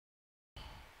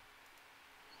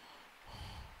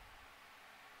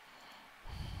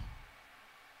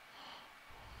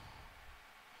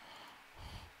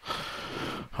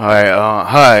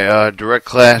Direct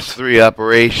Class 3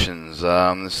 Operations.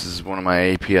 This is one of my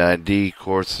Aipd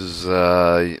courses.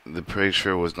 The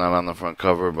picture was not on the front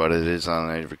cover, but it is on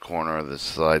every corner of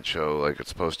this slideshow like it's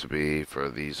supposed to be for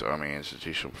these Army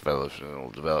Institutional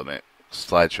Professional Development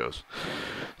slideshows.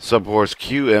 Subcourse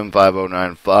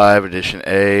QM5095, Edition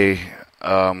A.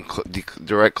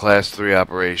 Direct Class 3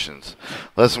 Operations.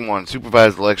 Lesson 1.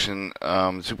 Supervise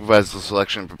the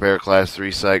selection and prepare Class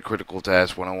 3 Site. Critical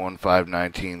Task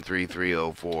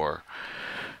 101-519-3304.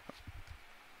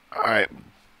 Alright.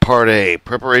 Part A.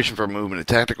 Preparation for movement.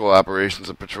 Tactical operations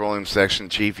of Petroleum Section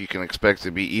Chief. You can expect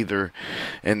to be either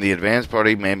in the advanced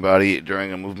party, main body,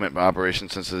 during a movement operation.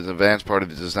 Since the advanced party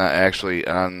does not actually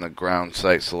on the ground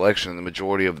site selection, the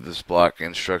majority of this block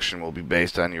instruction will be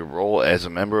based on your role as a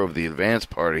member of the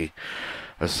advanced party.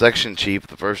 A section chief,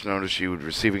 the first notice you would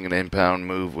receiving an inbound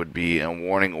move would be a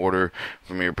warning order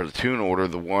from your platoon order.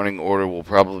 The warning order will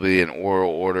probably be an oral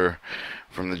order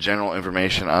from the general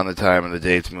information on the time and the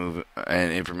dates move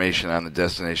and information on the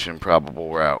destination and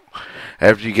probable route.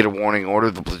 After you get a warning order,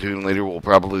 the platoon leader will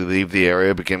probably leave the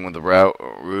area, begin with a route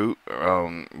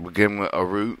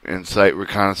and site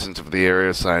reconnaissance of the area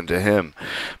assigned to him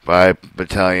by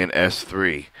Battalion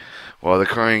S3. While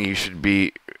occurring, you should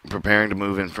be preparing to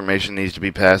move. Information needs to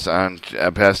be passed out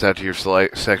to your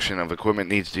section of equipment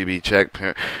needs to be checked.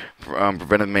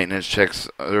 Preventive maintenance checks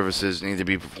services need to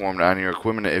be performed on your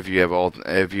equipment. If you have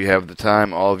the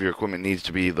time, all of your equipment needs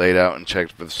to be laid out and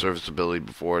checked for the serviceability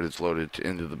before it is loaded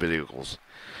into the vehicles.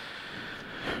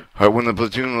 When the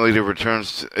platoon leader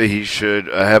returns, he should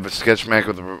have a sketch map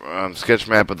of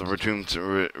the platoon's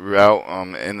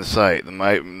route in the site. The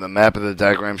map of the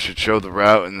diagram should show the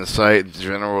route in the site, the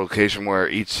general location where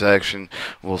each section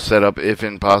will set up. If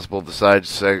possible, the side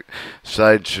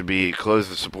should be closed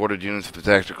to supported units of the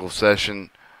tactical situation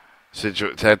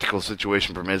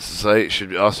permits. The site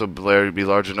should also be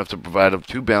large enough to provide up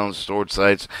two balanced storage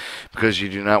sites, because you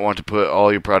do not want to put all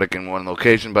your product in one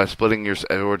location. By splitting your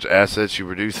storage assets, you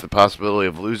reduce the possibility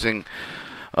of losing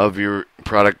of your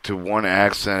product to one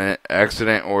accident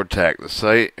or attack. The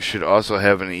site should also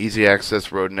have an easy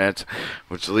access road net,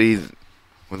 which leads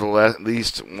with at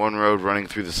least one road running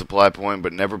through the supply point,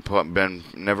 but never near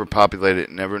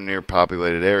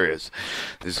populated areas.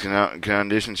 These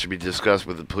conditions should be discussed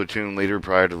with the platoon leader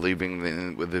prior to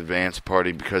leaving with the advanced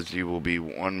party, because you will be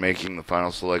one making the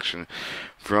final selection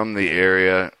from the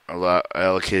area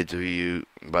allocated to you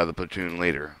by the platoon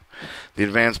leader. The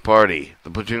advanced party.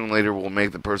 The platoon leader will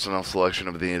make the personnel selection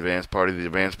of the advanced party. The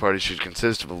advanced party should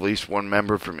consist of at least one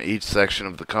member from each section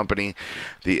of the company.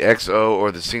 The XO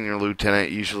or the senior lieutenant,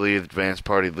 usually the advanced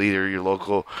party leader. Your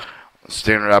local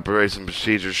standard operating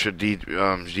procedures should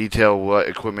detail what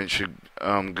equipment should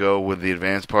go with the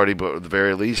advanced party, but at the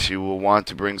very least you will want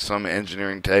to bring some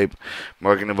engineering tape,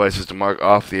 marking devices to mark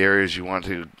off the areas you want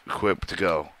to equip to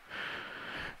go.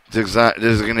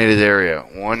 Designated area.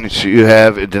 Once you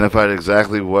have identified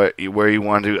exactly where we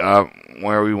want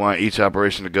each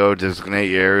operation to go, designate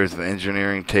your areas with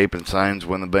engineering tape and signs.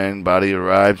 When the main body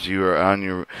arrives, you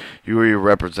or your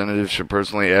representative should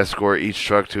personally escort each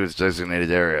truck to its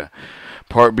designated area.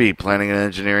 Part B. Planning and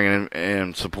engineering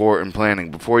and support and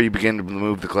planning. Before you begin to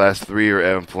move the Class 3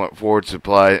 or forward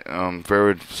supply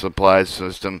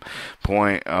system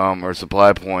point or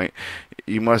supply point,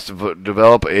 you must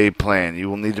develop a plan. You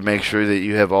will need to make sure that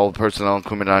you have all the personnel and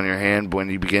equipment on your hand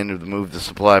when you begin to move the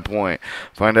supply point.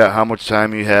 Find out how much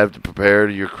time you have to prepare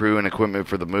your crew and equipment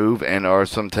for the move, and are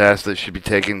some tasks that should be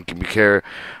taken care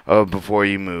of before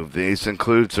you move. These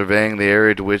include surveying the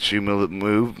area to which you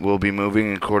will be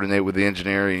moving, and coordinate with the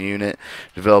engineering unit,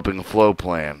 developing a flow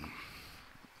plan.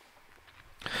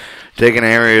 Taking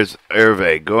areas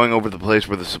survey. Going over the place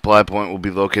where the supply point will be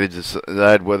located to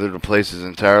decide whether the place is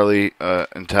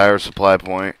entire supply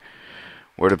point.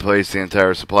 Where to place the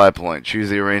entire supply point. Choose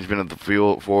the arrangement of the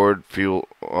forward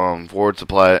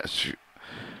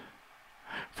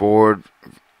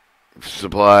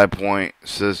supply point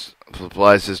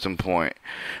supply system point.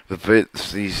 The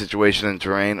situation and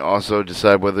terrain. Also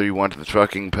decide whether you want the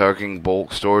trucking, parking,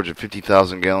 bulk storage of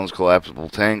 50,000 gallons collapsible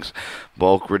tanks,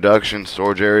 bulk reduction,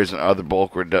 storage areas, and other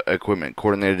bulk equipment.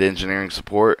 Coordinated engineering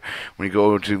support. When you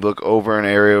go to look over an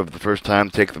area for the first time,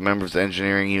 take the members of the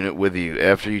engineering unit with you.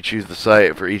 After you choose the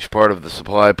site for each part of the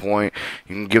supply point,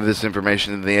 you can give this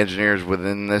information to the engineers.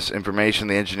 Within this information,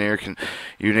 the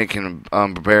unit can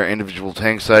prepare individual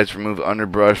tank sites, remove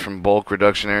underbrush from bulk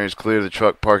reduction areas, clear the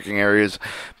truck parking areas,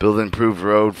 build an improved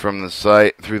road from the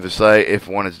site through the site if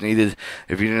one is needed.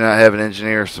 If you do not have an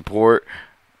engineer support,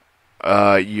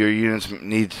 your units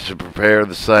need to prepare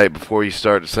the site before you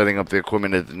start setting up the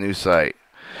equipment at the new site.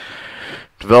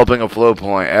 Developing a flow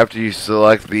point. After you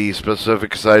select the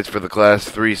specific sites for the Class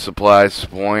 3 supplies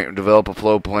point, develop a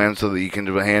flow plan so that you can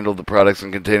handle the products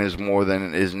and containers more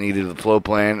than is needed. The flow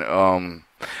plan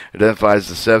identifies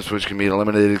the steps which can be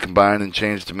eliminated, combined, and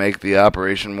changed to make the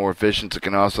operation more efficient. It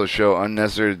can also show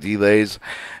unnecessary delays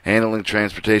handling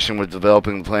transportation with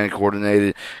developing the plan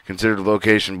coordinated. Consider the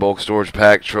location, bulk storage,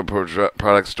 pack,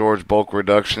 product storage, bulk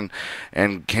reduction,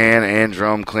 and can and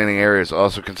drum cleaning areas.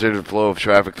 Also consider the flow of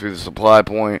traffic through the supply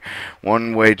point.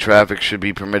 One-way traffic should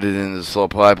be permitted in the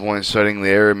supply point, studying the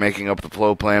area, making up the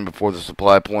flow plan before the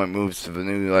supply point moves to the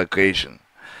new location.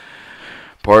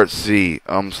 Part C,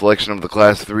 selection of the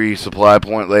Class 3 supply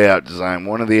point layout design.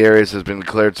 One of the areas has been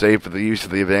declared safe for the use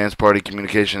of the advanced party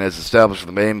communication as established for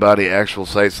the main body. Actual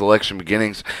site selection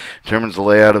beginnings determines the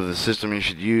layout of the system.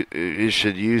 You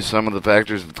should use some of the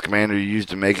factors that the commander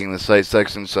used in making the site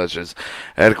section, such as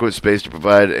adequate space to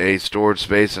provide a storage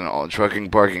space and all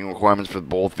trucking parking requirements for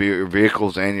both your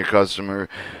vehicles and your customer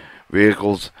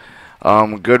vehicles.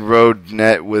 Good road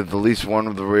net with at least one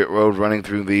of the road running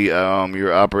through the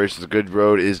your operations. A good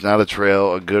road is not a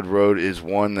trail. A good road is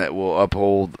one that will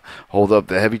hold up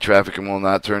the heavy traffic and will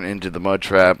not turn into the mud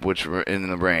trap which in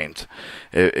the rains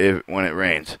when it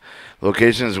rains.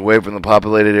 Location is away from the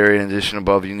populated area. In addition,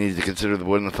 above, you need to consider the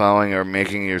wood in the following are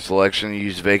making your selection.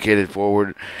 Use vacated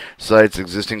forward sites,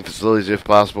 existing facilities if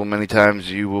possible. Many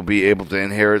times you will be able to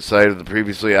inherit site of the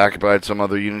previously occupied some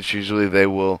other units. Usually they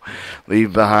will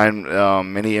leave behind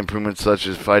many improvements such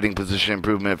as fighting position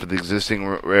improvement for the existing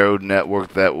railroad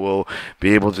network that will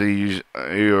be able to use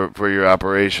for your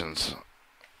operations.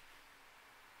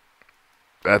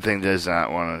 That thing does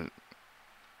not want to.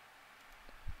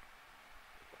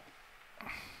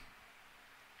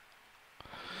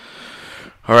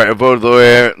 Alright, avoid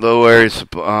low areas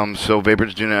so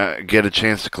vapors do not get a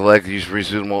chance to collect. Use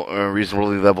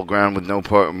reasonably level ground with no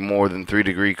more than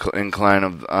 3-degree incline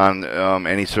on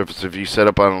any surface. If you set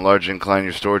up on a large incline,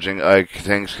 your storage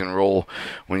tanks can roll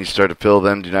when you start to fill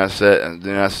them. Do not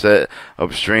set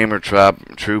upstream or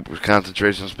troop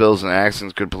concentration spills and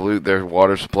accidents could pollute their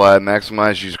water supply.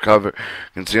 Maximize use cover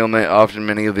concealment. Often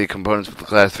many of the components of the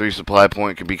Class 3 supply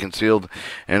point can be concealed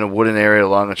in a wooden area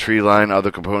along a tree line.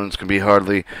 Other components can be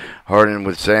hardly hardened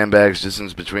with sandbags.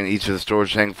 Distance between each of the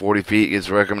storage tank 40 feet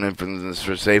is recommended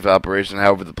for safe operation.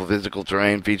 However, the physical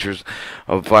terrain features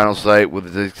of a final site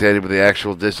with dictated with the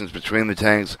actual distance between the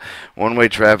tanks. One-way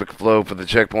traffic flow for the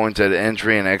checkpoints at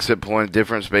entry and exit point.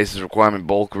 Different spaces requirement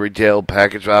bulk retail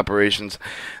package operations.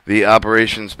 The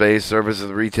operation space service of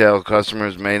the retail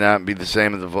customers may not be the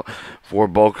same as for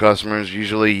bulk customers.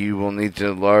 Usually you will need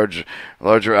to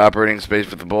larger operating space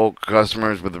for the bulk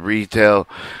customers. With the retail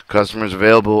customers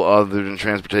available other than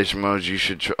transportation modes, you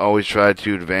should always try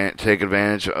to take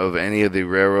advantage of any of the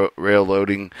rail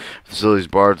loading facilities,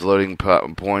 barge loading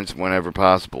points whenever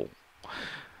possible.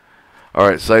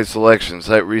 Alright, site selection.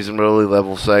 Site reasonably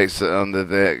level sites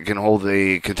that can hold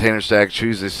a container stack.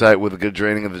 Choose a site with a good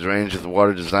draining of the drainage. If the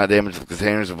water does not damage the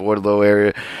containers, avoid low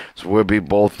area. So will be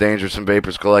both dangerous and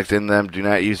vapors collect in them. Do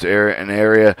not use an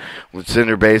area with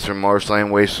cinder base or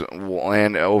marshland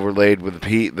wasteland overlaid with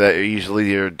peat that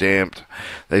usually are damped.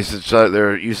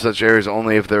 Use such areas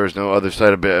only if there is no other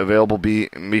site available. Be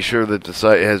sure that the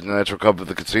site has natural cover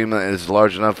for concealment and is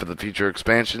large enough for the future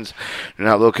expansions. Do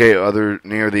not locate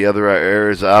near the other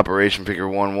areas of operation. Figure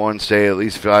 1-1. Stay at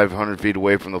least 500 feet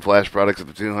away from the flash products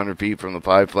and 200 feet from the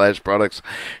 5 flash products.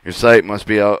 Your site must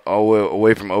be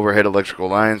away from overhead electrical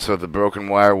lines so the broken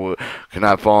wire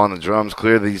cannot fall on the drums.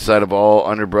 Clear the site of all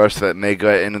underbrush that may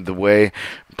get into the way.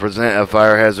 Present a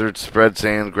fire hazard. Spread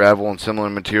sand, gravel, and similar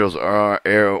materials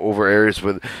over areas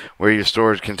where your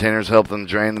storage containers help them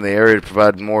drain in the area to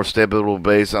provide more stable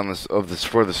base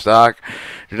for the stock.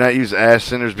 Do not use ash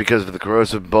cinders because of the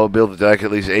corrosive bulb. Build the deck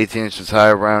at least 18 inches high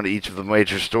around each of the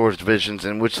major storage divisions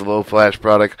in which the low flash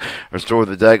product are stored.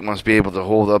 The deck must be able to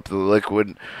hold up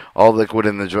all liquid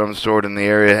in the drum stored in the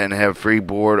area and have free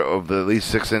board of at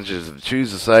least 6 inches.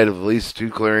 Choose a site of at least 2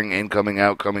 clearing incoming,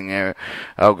 outgoing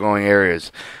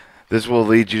areas. This will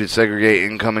lead you to segregate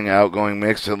incoming, outgoing,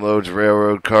 mixed loads,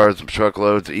 railroad cars, and truck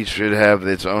loads. Each should have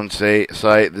its own site.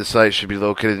 This site should be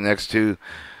located next to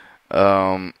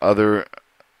other,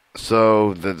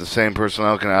 so that the same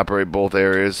personnel can operate both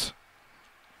areas.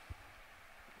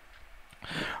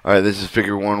 Alright, this is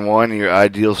figure 1-1, your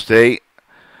ideal state.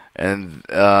 And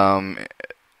a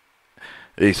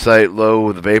site low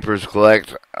with the vapors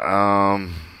collect. No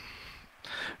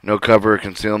cover or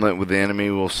concealment with the enemy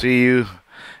will see you.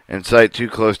 And site too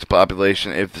close to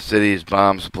population. If the city is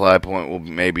bombed, supply point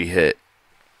may be hit.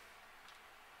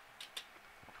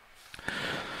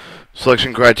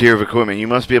 Selection criteria of equipment. You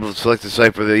must be able to select the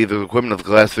site for either the equipment of the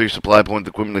Class 3 supply point. The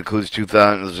equipment includes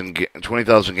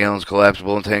 20,000 gallons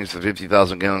collapsible tanks, the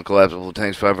 50,000 gallon collapsible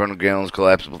tanks, 500 gallons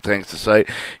collapsible tanks. The site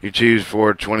you choose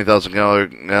for 20,000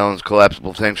 gallons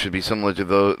collapsible tank should be similar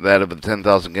to that of a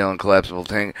 10,000 gallon collapsible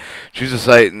tank. Choose a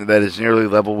site that is nearly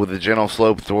level with the general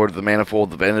slope toward the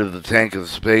manifold. The end of the tank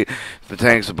is the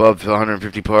tanks above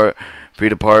 150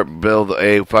 feet apart. Build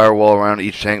a firewall around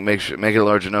each tank. Make it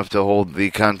large enough to hold the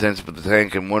contents of the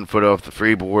tank and 1 foot off the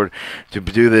freeboard. To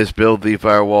do this, build the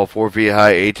firewall 4 feet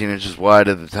high, 18 inches wide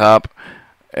at the top,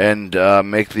 and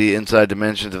make the inside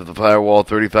dimensions of the firewall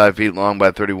 35 feet long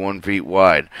by 31 feet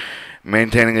wide,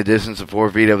 maintaining a distance of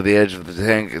 4 feet over the edge of the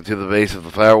tank to the base of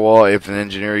the firewall. If an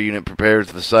engineer unit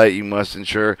prepares the site, you must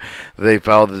ensure that they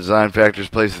follow the design factors.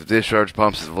 Place the discharge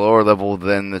pumps at the lower level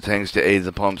than the tanks to aid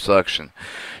the pump suction.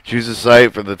 Choose a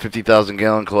site for the 50,000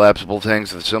 gallon collapsible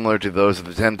tanks similar to those of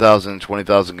the 10,000 and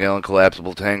 20,000 gallon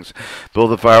collapsible tanks.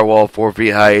 Build a firewall 4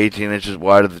 feet high, 18 inches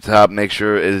wide at the top. Make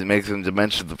sure it makes the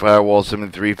dimensions of the firewall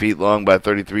 73 feet long by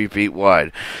 33 feet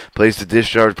wide. Place the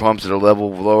discharge pumps at a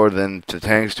level lower than the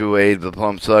tanks to aid the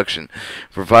pump suction.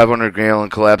 For 500 gallon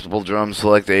collapsible drums,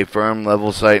 select a firm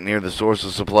level site near the source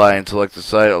of supply and select the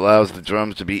site that allows the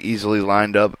drums to be easily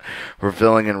lined up for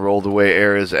filling and rolled away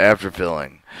areas after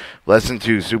filling. Lesson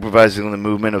 2. Supervising the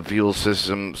movement of fuel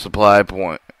system supply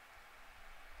point.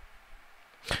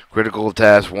 Critical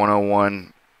Task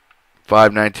 101,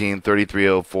 519,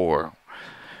 3304.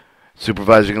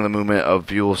 Supervising the movement of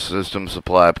fuel system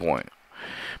supply point.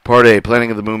 Part A.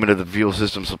 Planning of the movement of the fuel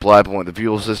system supply point. The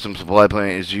fuel system supply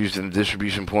point is used in the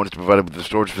distribution points to provide with the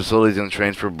storage facilities and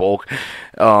transfer bulk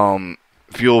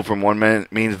fuel from one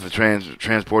means of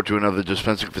transport to another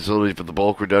dispensing facility for the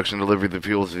bulk reduction delivery of the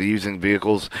fuel to the using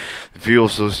vehicles. The fuel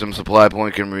system supply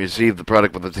point can receive the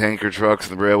product with the tanker trucks,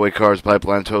 the railway cars,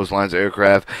 pipeline, tow lines,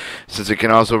 aircraft. Since it can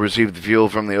also receive the fuel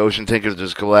from the ocean tankers, it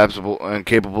is collapsible and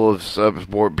capable of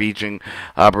support beaching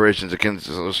operations. It can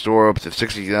store up to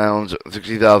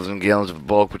 60,000 gallons of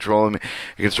bulk petroleum. It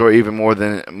can store even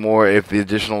more if the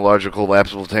additional larger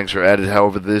collapsible tanks are added.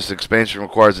 However, this expansion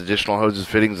requires additional hoses,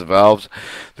 fittings, and valves.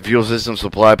 The fuel system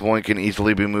supply point can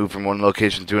easily be moved from one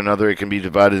location to another. It can be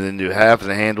divided into halves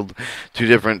and handled 2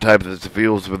 different types of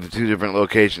fuels with the 2 different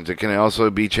locations. It can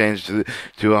also be changed to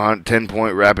a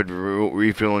 10-point rapid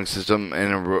refueling system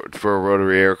for a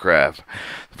rotary aircraft.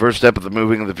 The first step of the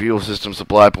moving of the fuel system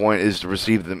supply point is to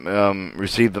receive the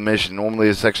mission. Normally,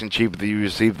 a section chief will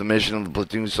receive the mission of the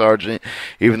platoon sergeant,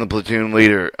 even the platoon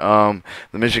leader. The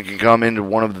mission can come into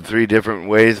one of the 3 different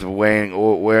ways: the warning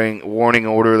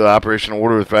order, the operation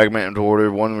order, the fragment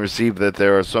order. One received that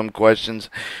there are some questions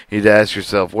you need to ask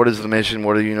yourself. What is the mission?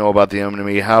 What do you know about the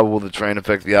enemy? How will the train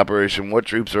affect the operation? What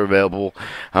troops are available?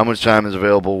 How much time is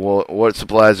available? What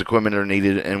supplies, equipment are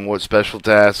needed? And what special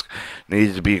tasks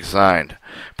need to be assigned?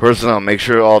 Personnel. Make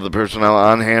sure all the personnel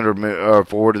on hand are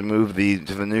forward to move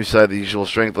to the new site. The usual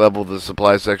strength level of the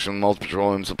supply section,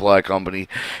 Multi-Petroleum Supply Company,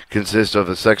 consists of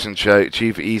a section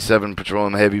chief E7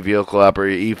 Petroleum Heavy Vehicle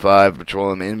Operator E5,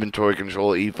 Petroleum Inventory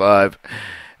Control E5,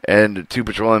 and 2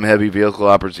 Petroleum Heavy Vehicle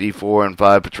Operators E4, and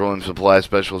 5 Petroleum Supply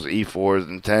Specialists E4,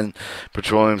 and 10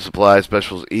 Petroleum Supply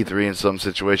Specialists E3. In some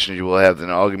situations, you will have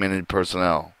an augmented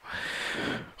personnel.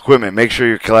 Equipment. Make sure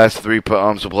your Class 3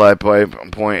 supply point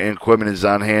and equipment is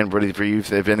on hand, ready for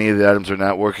use. If any of the items are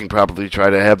not working properly,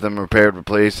 try to have them repaired,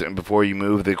 replaced, and before you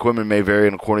move. The equipment may vary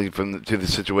according to the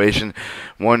situation.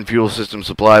 1 fuel system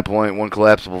supply point, 1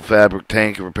 collapsible fabric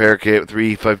tank, repair kit,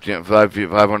 3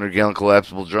 500 gallon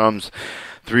collapsible drums,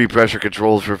 3 pressure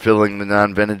controls for filling the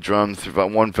non-vented drums,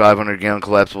 1 500 gallon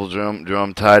collapsible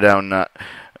drum tie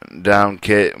down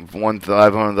kit, 1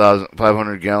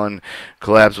 500 gallon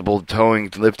collapsible towing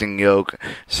lifting yoke,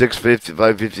 6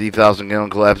 50,000 gallon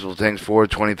collapsible tanks, 4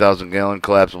 20,000 gallon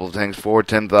collapsible tanks, 4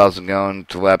 10,000 gallon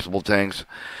collapsible tanks,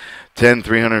 10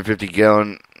 350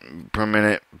 gallon per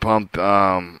minute pump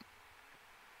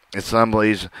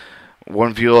assemblies,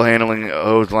 1 fuel handling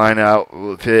hose line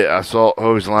outfit, assault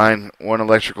hose line, 1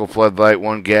 electrical floodlight,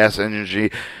 1 gas engine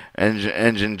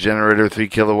generator, 3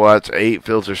 kilowatts, 8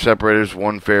 filter separators,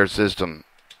 1 fair system.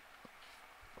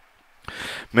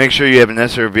 Make sure you have the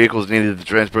necessary vehicles needed to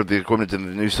transport the equipment to the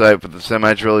new site. For the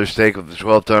semi-trailer stake with the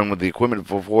 12-ton with the equipment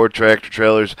for 4 tractor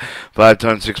trailers,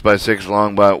 5-ton 6x6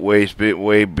 long wheelbase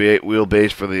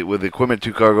with equipment,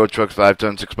 2 cargo trucks,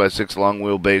 5-ton 6x6 long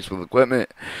wheelbase with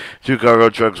equipment, 2 cargo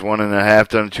trucks,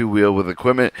 1.5-ton 2-wheel with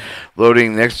equipment.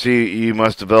 Loading. Next, you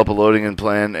must develop a loading and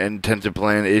tentative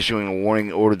plan, issuing a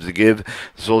warning order to give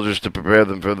the soldiers to prepare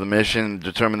them for the mission.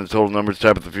 Determine the total numbers,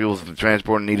 type of the fuels of the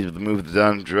transport needed to move the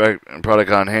done direct and product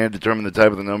on hand, determine the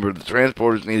type of the number of the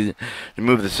transporters needed to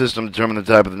move the system, determine the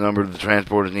type of the number of the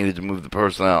transporters needed to move the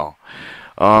personnel.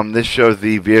 This shows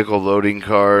the vehicle loading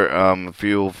car,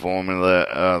 fuel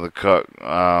formula,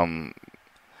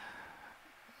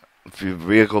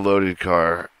 vehicle loaded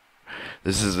car.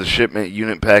 This is the shipment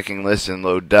unit packing list and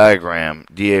load diagram,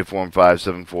 DA Form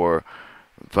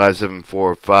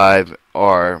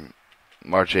 5745R,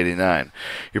 March 89.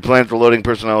 Your plan for loading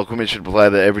personnel equipment should apply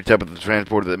to every type of the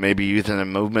transporter that may be used in a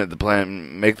movement.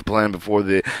 Make the plan before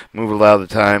the move. Allow the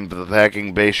time for the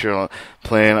packing. Base your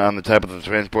plan on the type of the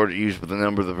transporter used, with the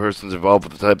number of the persons involved,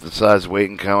 with the type, the size, weight,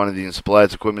 and quantity, and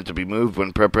supplies equipment to be moved.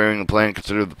 When preparing the plan,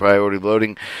 consider the priority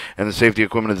loading and the safety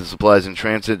equipment of the supplies in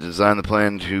transit. Design the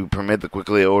plan to permit the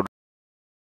quickly order.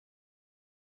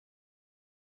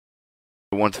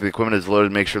 Once the equipment is loaded,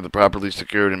 make sure they're properly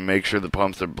secured and make sure the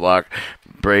pumps are blocked,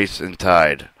 braced, and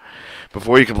tied.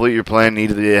 Before you complete your plan, need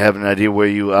to have an idea where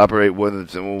you operate, what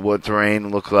terrain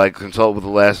looks like. Consult with the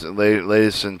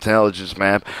latest intelligence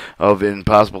map of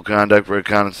impossible conduct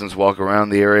reconnaissance. Walk around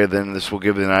the area. Then this will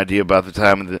give you an idea about the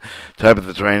time and the type of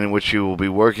the terrain in which you will be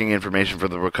working. Information for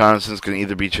the reconnaissance can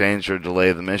either be changed or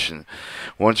delay the mission.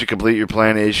 Once you complete your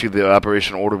plan, issue the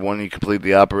operation order. When you complete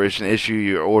the operation, issue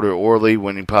your order orally.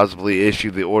 When you possibly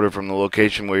issue the order from the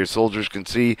location where your soldiers can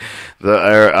see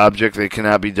the object, they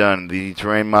cannot be done. The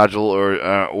terrain module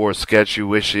or sketch you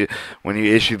wish it. When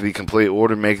you issue the complete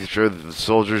order, make sure that the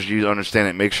soldiers you understand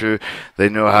it. Make sure they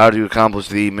know how to accomplish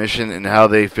the mission and how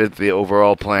they fit the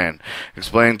overall plan.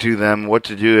 Explain to them what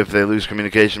to do if they lose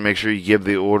communication. Make sure you give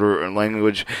the order in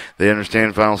language they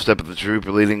understand. Final step of the troop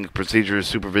leading procedure is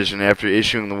supervision. After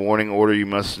issuing the warning order, you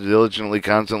must diligently,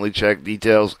 constantly check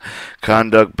details,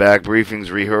 conduct back briefings,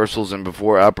 rehearsals, and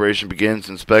before operation begins,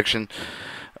 inspection.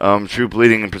 Troop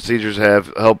leading and procedures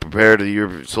have helped prepare to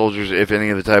your soldiers if any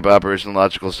of the type of operational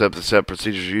logical steps the set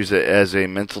procedures. Use it as a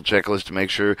mental checklist to make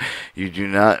sure you do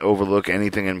not overlook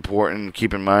anything important.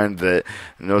 Keep in mind that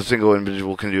no single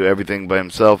individual can do everything by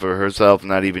himself or herself,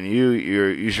 not even you.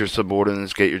 Use your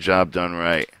subordinates, get your job done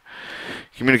right.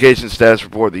 Communication status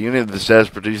report. The unit of the status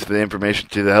produces the information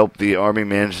to help the Army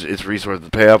manage its resources. The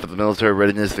payoff of the military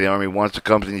readiness the Army wants the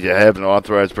company to have an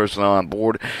authorized personnel on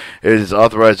board. It is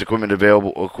authorized equipment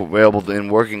available in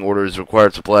working order is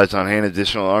required supplies on hand.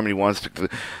 Additional Army wants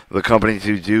the company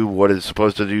to do what it's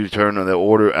supposed to do, turn the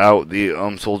order out. The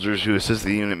soldiers who assist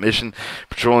the unit mission.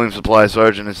 Petroleum supply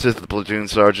sergeant assist the platoon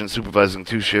sergeant supervising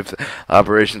two shift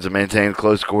operations and maintain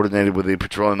close coordinated with the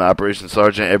petroleum operations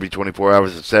sergeant every 24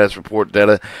 hours. The status report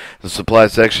data. The supply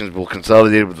sections will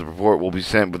consolidate with the report will be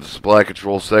sent with the supply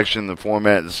control section. The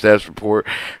format of the status report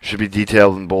should be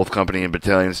detailed in both company and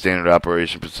battalion standard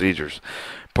operation procedures.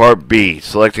 Part B,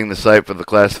 selecting the site for the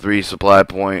Class 3 supply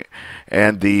point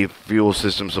and the fuel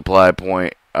system supply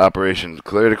point. Operation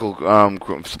critical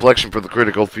selection for the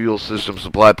critical fuel system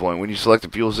supply point. When you select the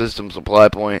fuel system supply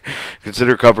point,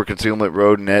 consider cover, concealment,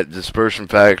 road, net, dispersion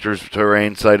factors,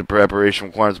 terrain, site preparation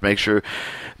requirements. Make sure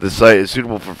the site is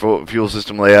suitable for fuel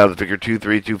system layout. Figure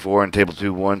 2.3.2.4 and Table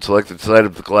 2.1. Select the site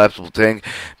of the collapsible tank,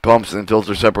 pumps, and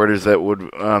filter separators that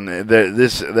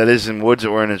is in woods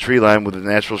or in a tree line with a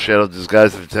natural shadow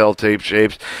disguised with tell-tape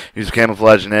shapes. Use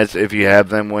camouflage nets if you have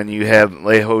them. When you have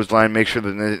lay hose line, make sure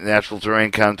the natural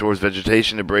terrain contours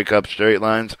vegetation to break up straight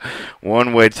lines.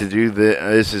 One way to do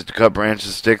this is to cut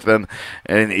branches, stick them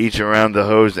in each around the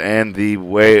hose, and the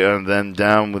way them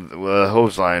down with a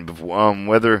hose line.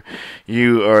 Whether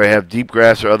you have deep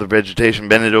grass or other vegetation,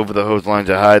 bend it over the hose line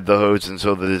to hide the hose, and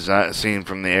so that it is not seen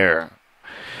from the air.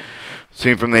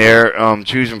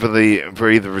 Choosing for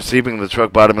either receiving the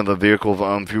truck bottom of the vehicle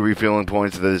fuel refueling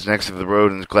points that is next to the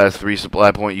road and Class 3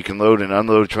 supply point. You can load and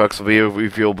unload trucks of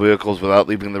refuel vehicles without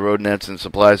leaving the road nets and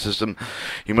supply system.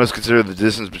 You must consider the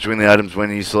distance between the items when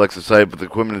you select the site, but the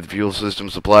equipment of the fuel system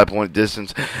supply point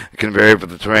distance can vary for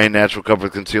the terrain, natural cover,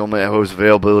 concealment, hose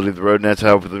availability of the road nets.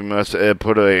 However, you must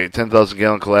put a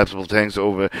 10,000-gallon collapsible tanks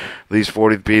over at least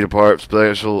 40 feet apart.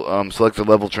 Select the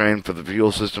level train for the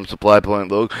fuel system supply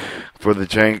point. Look for the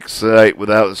tank site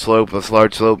without slope. A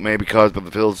large slope may be caused by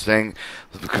the filled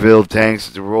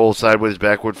tanks to roll sideways,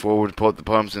 backward, forward. Put the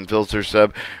pumps and filter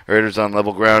separators on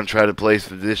level ground. Try to place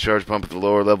the discharge pump at the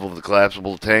lower level of the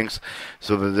collapsible tanks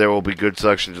so that there will be good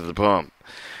suction to the pump.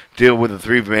 Deal with the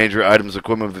three major items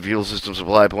equipment of the fuel system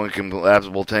supply point,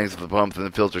 collapsible tanks of the pump, and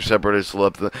the filter separators.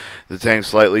 Slip the tanks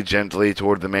slightly, gently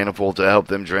toward the manifold to help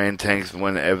them drain tanks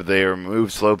whenever they are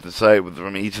removed. Slope the site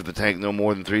from each of the tank no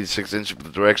more than 3 to 6 inches from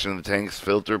the direction of the tank's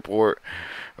filter port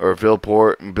or fill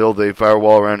port, and build a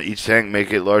firewall around each tank.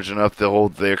 Make it large enough to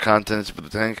hold their contents for the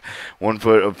tank. 1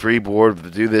 foot of freeboard.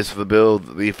 To do this,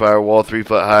 build the firewall 3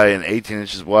 foot high and 18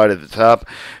 inches wide at the top.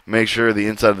 Make sure the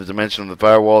inside of the dimension of the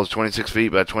firewall is 26 feet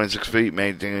by 26 feet,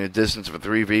 maintaining a distance of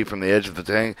 3 feet from the edge of the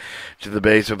tank to the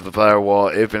base of the firewall.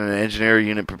 If an engineer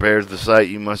unit prepares the site,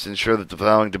 you must ensure that the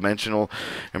following dimensional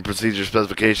and procedure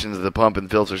specifications of the pump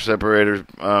and filter separator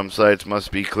sites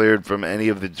must be cleared from any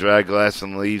of the dry glass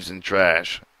and leaves and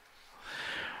trash.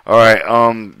 Alright,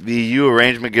 the U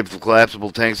arrangement gives the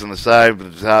collapsible tanks on the side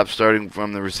with the top starting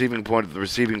from the receiving point of the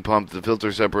receiving pump, the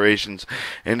filter separations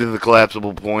into the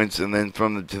collapsible points, and then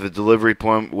to the delivery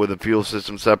point with the fuel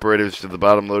system separators to the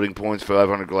bottom loading points,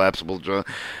 500 collapsible drum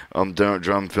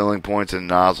filling points, and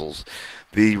nozzles.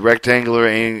 The rectangular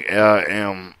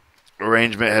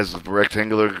arrangement has the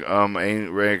rectangular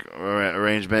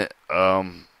arrangement.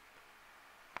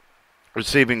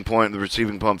 Receiving point, the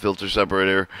receiving pump filter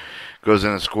separator goes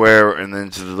in a square, and then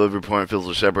to the delivery point,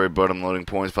 filter separator, bottom loading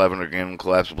points, 500-gallon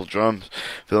collapsible drums,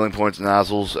 filling points,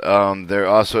 nozzles. There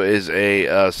also is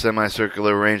a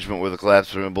semicircular arrangement where the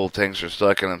collapsible tanks are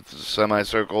stuck in a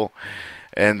semicircle,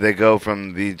 and they go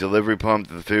from the delivery pump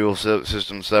to the fuel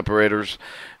system separators,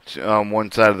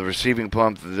 one side of the receiving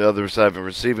pump to the other side of the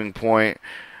receiving point,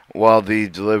 while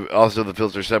also the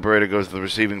filter separator goes to the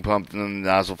receiving pump and then the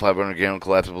nozzle 500-gallon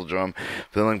collapsible drum,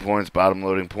 filling points, bottom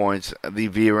loading points. The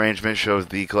V arrangement shows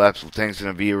the collapsible tanks in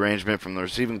a V arrangement from the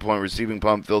receiving point, receiving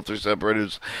pump, filter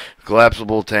separators,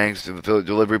 collapsible tanks to the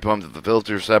delivery pump to the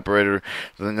filter separator,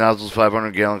 to the nozzles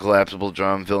 500-gallon collapsible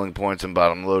drum, filling points, and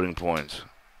bottom loading points.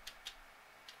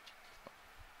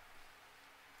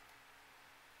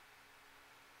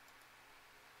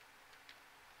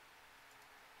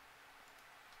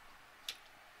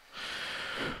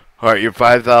 Alright, your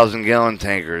 5,000-gallon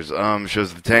tankers.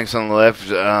 Shows the tanks on the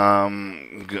left,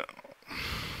 and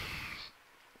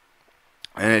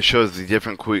it shows the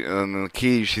different the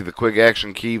key. You see the quick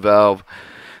action key valve,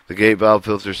 the gate valve,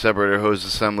 filter separator, hose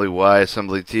assembly, Y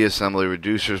assembly, T assembly,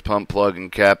 reducers, pump plug,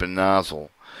 and cap and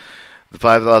nozzle. The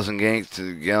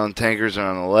 5,000-gallon tankers are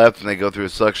on the left, and they go through a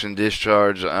suction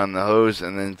discharge on the hose,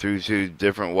 and then through two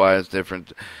different Ys,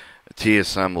 different T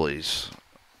assemblies.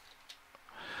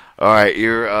 Alright,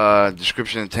 your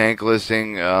description of tank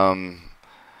listing, your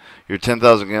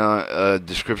 10,000-gallon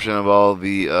description of all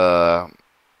the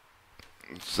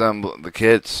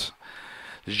kits.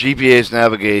 GPS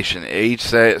navigation. Each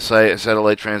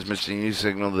satellite transmits a new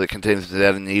signal that contains the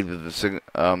data needed with the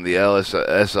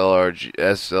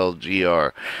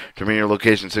SLGR. To mean your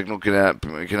location, signal cannot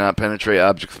penetrate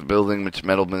objects of the building, which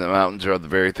metal mountains or other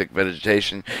very thick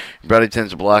vegetation. Your body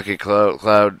tends to block it.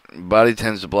 Cloud,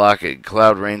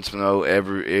 rain, snow,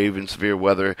 even severe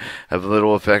weather have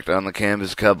little effect on the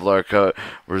canvas. Kevlar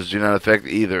covers do not affect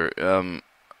either.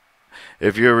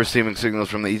 If you're receiving signals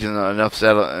from enough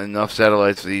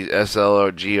satellites, the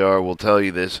SLGR will tell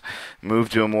you this. Move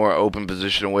to a more open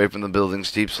position away from the building's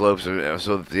steep slopes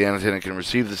so that the antenna can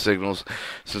receive the signals.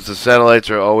 Since the satellites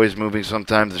are always moving,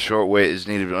 sometimes a short wait is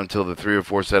needed until the 3 or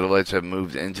 4 satellites have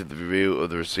moved into the view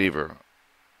of the receiver.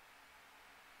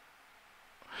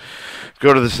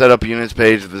 Go to the setup units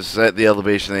page to set the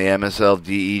elevation of the MSL,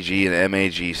 DEG, and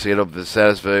MAG. Set up the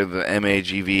satisfy the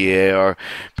MAG VAR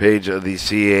page of the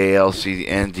CALC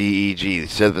and DEG.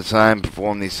 Set the time,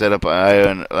 perform the setup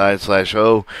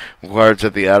I/O. Required,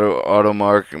 set the auto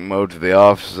mark mode to the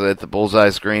off. Set the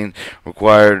bullseye screen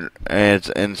required,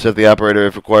 and set the operator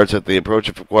if required. Set the approach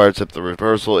if required. Set the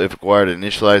reversal if required.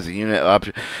 Initialize the unit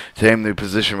option. Tame the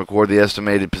position. Record the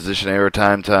estimated position error,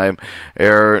 time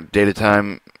error, data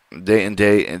time. Date and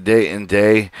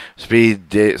day,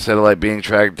 speed, satellite being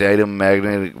tracked, datum,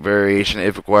 magnetic variation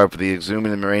if required for the zoom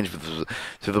in and range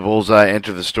to the bullseye.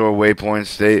 Enter the store waypoint,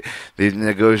 state the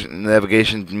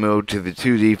navigation mode to the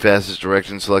 2D fastest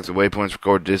direction. Select the waypoints,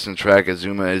 record distance, track a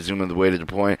zoom of the way to the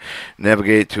point,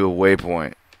 navigate to a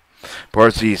waypoint.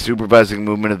 Part C, supervising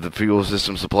movement of the fuel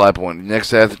system supply point.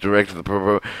 Next task, direct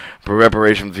the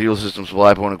preparation of the fuel system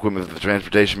supply point equipment for the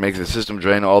transportation. Make the system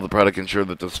drain all the product. Ensure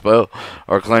that the spill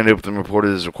are cleaned up and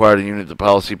reported as required in unit to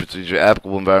policy procedure.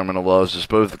 Applicable environmental laws.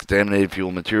 Dispose of the contaminated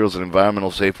fuel materials in an environmental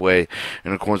safe way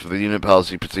in accordance with the unit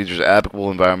policy procedures.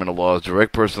 Applicable environmental laws.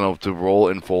 Direct personnel to roll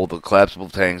and fold the collapsible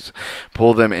tanks.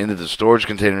 Pull them into the storage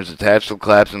containers. Attach the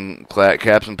caps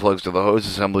and plugs to the hose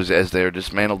assemblies as they are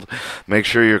dismantled. Make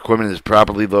sure your equipment is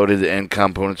properly loaded and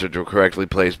components are correctly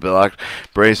placed, blocked,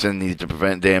 braced, and needed to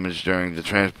prevent damage during the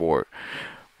transport.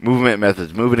 Movement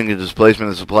methods. Moving and displacement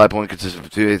of the supply point consists of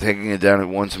taking it down at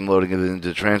once and loading it into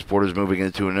transporters, moving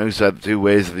it to a new site. The two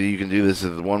ways that you can do this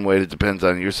is one way that depends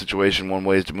on your situation. One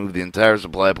way is to move the entire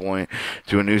supply point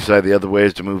to a new site. The other way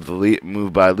is to move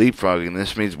by leapfrogging.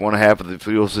 This means one half of the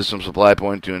fuel system supply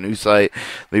point to a new site,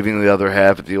 leaving the other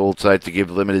half at the old site to give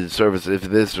limited service. If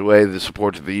this way, the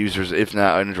support to the users, if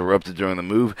not uninterrupted during the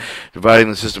move.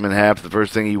 Dividing the system in half, the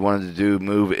first thing you wanted to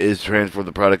move is transfer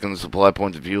the product on the supply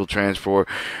point to fuel transfer.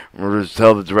 Or to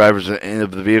tell the drivers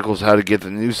of the vehicles how to get to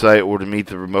the new site, or to meet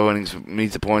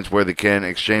the points where they can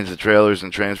exchange the trailers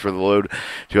and transfer the load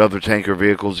to other tanker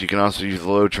vehicles. You can also use the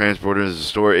load transporter as a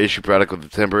store issue product with a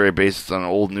temporary basis on an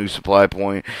old new supply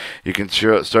point. You can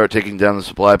start taking down the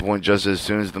supply point just as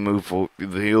soon as the move for the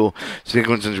fuel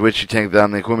sequence in which you take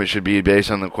down the equipment should be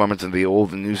based on the requirements of the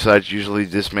old and new sites. Usually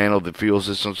dismantle the fuel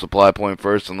system supply point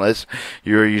first unless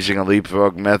you're using a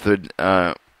leapfrog method.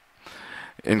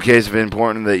 In case of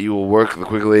important that you will work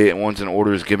quickly once an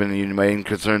order is given, you remain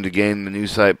concerned to gain the new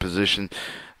site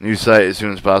as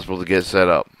soon as possible to get set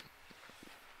up.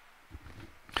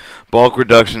 Bulk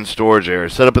reduction storage area.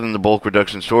 Set up in the bulk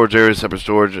reduction storage area, separate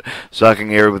storage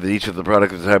stocking area with each of the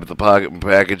product the type of the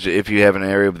package. If you have an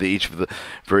area with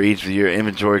for each of your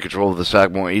inventory, control of the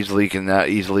stock more easily cannot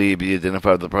easily be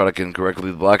identified with the product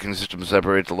incorrectly. The blocking system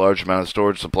separates a large amount of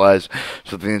storage supplies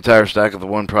so that the entire stock of the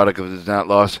one product is not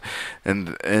lost,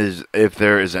 and is if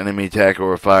there is enemy attack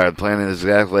or a fire. The plan is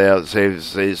exactly layout,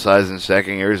 size, and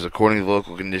stacking areas according to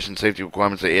local conditions. Safety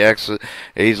requirements: the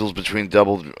axles between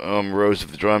double rows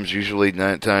of the drums, usually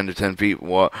 9 to 10 feet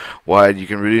wide. You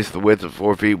can reduce the width to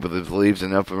 4 feet, but it leaves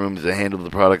enough room to handle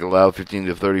the product. Allow 15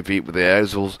 to 30 feet with the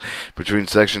axles between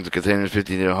sections of containers,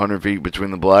 50 to 100 feet between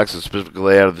the blocks. A specific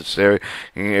layout of the stacking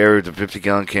area to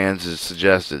 50-gallon cans is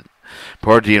suggested.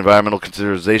 Part D, environmental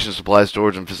consideration. Supply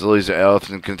storage and facilities are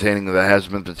often containing the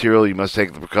hazardous material. You must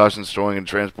take the precautions storing and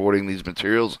transporting these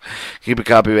materials. Keep a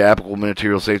copy of applicable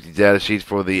material safety data sheets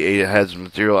for the hazardous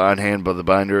material on hand by the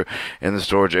binder in the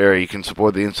storage area. You can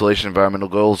support the installation of environmental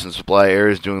goals in supply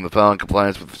areas doing the following: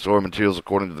 compliance with the stored materials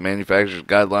according to the manufacturer's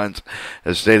guidelines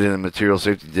as stated in the material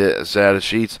safety data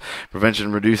sheets.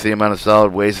 Prevention: reduce the amount of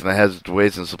solid waste and the hazardous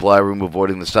waste in the supply room,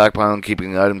 avoiding the stockpiling,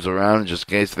 keeping the items around just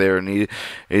in case they are needed.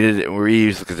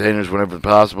 Reuse the containers whenever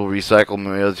possible. Recycle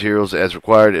materials as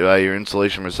required by your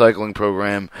installation recycling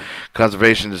program.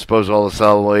 Conservation: dispose of all the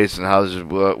solid waste and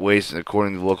hazardous waste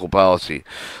according to local policy.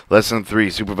 Lesson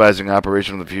 3: supervising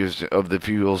operation of the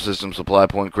fuel system supply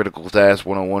point. Critical task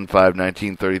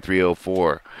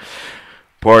 101.5.19.33.04.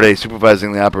 Part A,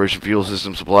 supervising the operation fuel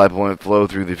system supply point. Flow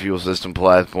through the fuel system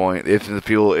supply point. If the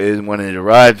fuel is, when it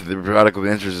arrives, the product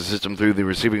enters the system through the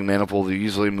receiving manifold. It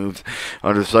usually moves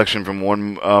under suction from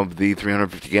one of the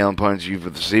 350-gallon pumps used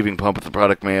with the receiving pump. The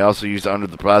product may also use under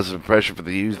the positive pressure for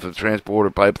the use of the transporter,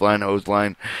 pipeline, hose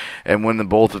line, and when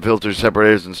both the filter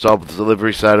separators installed with the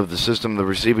delivery side of the system, the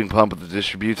receiving pump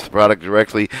distributes the product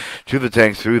directly to the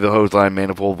tanks through the hose line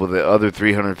manifold, with the other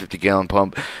 350-gallon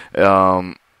pump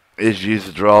is used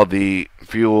to draw the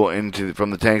fuel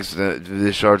from the tanks to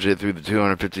discharge it through the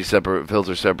 250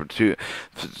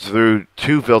 through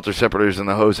two filter separators in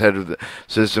the hose head of the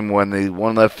system. When the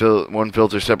one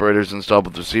filter separator is installed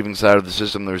with the receiving side of the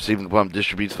system, the receiving pump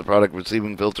distributes the product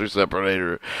receiving filter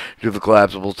separator to the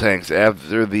collapsible tanks.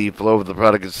 After the flow of the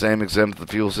product is the same, except the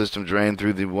fuel system drained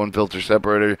through the one filter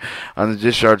separator on the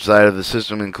discharge side of the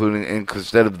system,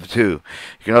 instead of the two.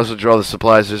 You can also draw the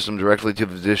supply system directly to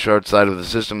the discharge side of the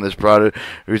system. This product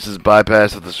reaches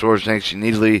bypass of the storage tanks. You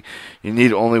need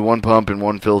only one pump and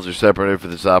one filter separator for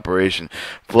this operation.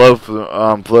 Flow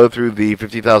through the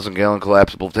 50,000-gallon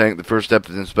collapsible tank. The first step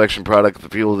of the inspection product of the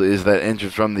fuel is that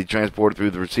enters from the transport through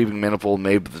the receiving manifold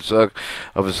made with the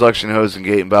of a suction hose and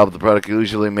gate involved. The product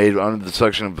usually made under the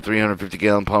suction of a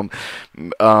 350-gallon pump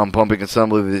pumping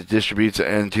assembly that distributes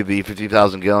into the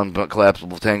 50,000-gallon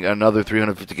collapsible tank. Another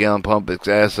 350-gallon pump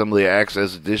assembly acts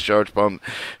as a discharge pump,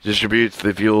 distributes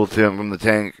the fuel from the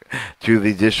tank to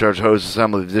the discharge hose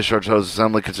assembly. The discharge hose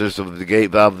assembly consists of the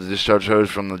gate valve, the discharge hose.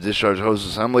 From the discharge hose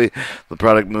assembly, the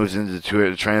product moves into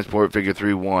transport. Figure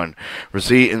 3.1.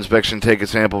 Receipt inspection. Take a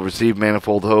sample. Receive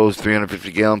manifold hose,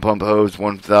 350-gallon pump hose,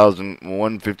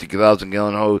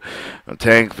 150,000-gallon hose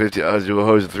tank,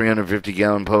 hose,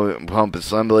 350-gallon pump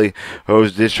assembly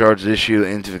hose. Discharge issue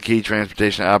into the key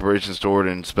transportation operation, storage,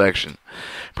 and inspection.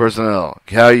 Personnel.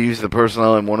 How you use the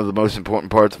personnel in one of the most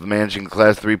important parts of managing the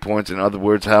class 3 points. In other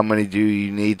words, how many do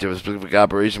you need to a specific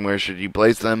operation? Where should you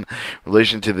place them? In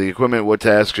relation to the equipment, what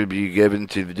task should be given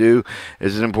to do?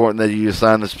 Is it important that you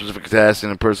assign the specific task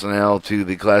and the personnel to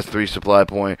the Class 3 supply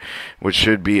point, which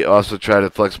should be also try the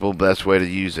flexible best way to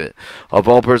use it? If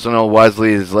all personnel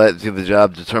wisely is led to the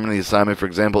job, determine the assignment. For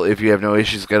example, if you have no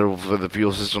issues scheduled for the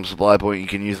fuel system supply point, you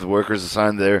can use the workers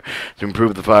assigned there to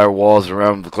improve the firewalls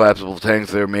around the collapsible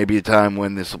tanks. There may be a time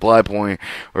when the supply point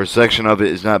or section of it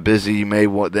is not busy. You may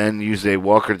then use a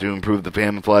walker to improve the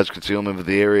camouflage concealment of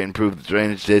the area, improve the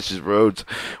drainage ditches, roads,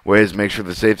 ways, make sure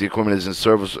the safety equipment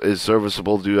is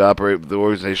serviceable to operate the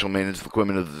organizational maintenance of the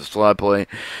equipment of the supply point,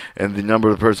 and the number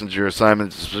of persons your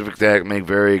assignment to specific task may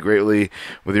vary greatly.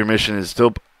 With your mission, is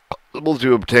still possible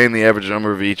to obtain the average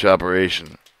number of each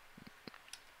operation.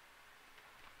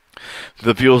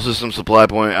 The fuel system supply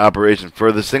point operation.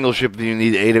 For the single shift, you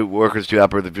need 8 workers to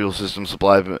operate the fuel system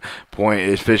supply point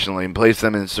efficiently and place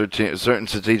them in certain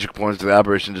strategic points of the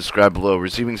operation described below.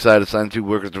 Receiving side, assign 2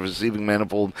 workers to receiving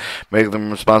manifold, make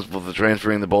them responsible for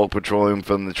transferring the bulk petroleum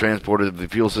from the transporter to the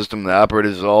fuel system. The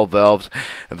operators of all valves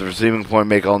at the receiving point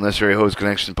make all necessary hose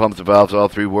connections, pump the valves. All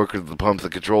 3 workers of the pump, the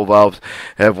control valves,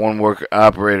 have one work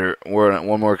operator.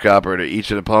 Each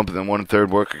of the pump and then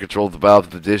 1/3 worker controls the valve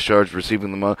to the discharge,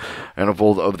 receiving the manifold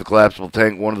of the collapsible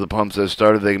tank. One of the pumps has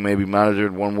started. They may be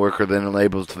monitored. One worker then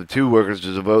enables the 2 workers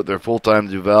to devote their full time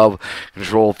to valve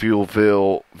control fuel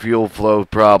flow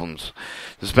problems.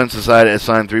 Dispenser side,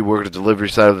 assign 3 workers to delivery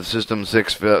side of the system,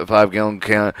 6 5-gallon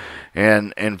can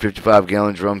and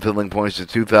 55-gallon drum filling points to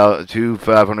 2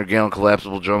 500-gallon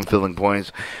collapsible drum filling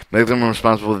points. Make them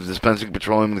responsible for dispensing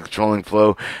petroleum and the controlling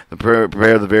flow.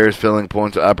 Prepare the various filling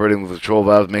points, operating with control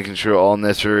valves, making sure all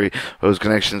necessary hose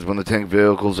connections when the tank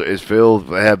vehicles is filled.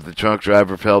 Have the truck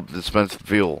driver help dispense the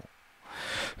fuel.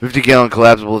 50-gallon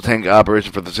collapsible tank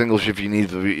operation. For the single shift, you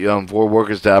need 4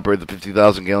 workers to operate the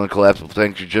 50,000-gallon collapsible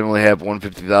tank. You generally have one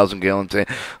 50,000-gallon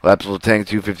collapsible tank,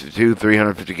 2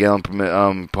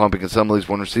 350-gallon pumping assemblies,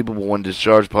 1 receivable, 1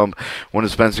 discharge pump, 1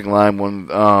 dispensing line,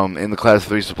 1 in the Class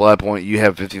 3 supply point. You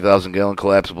have 50,000-gallon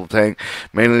collapsible tank,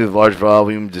 mainly the large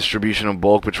volume distribution of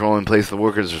bulk petroleum. Place the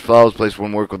workers as follows. Place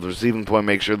 1 worker with the receiving point.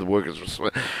 Make sure the worker is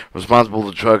responsible for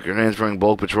the truck transferring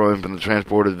bulk petroleum from the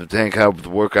transporter to the tank. However, the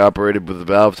work operated with the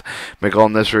valve. Make all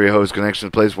necessary hose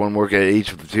connections. Place 1 worker at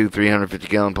each of the 2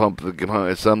 350-gallon pump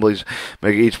assemblies.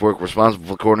 Make each work responsible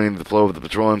for coordinating the flow of the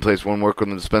petroleum. Place 1 worker on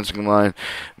the dispensing line.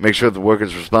 Make sure the worker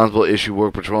is responsible. Issue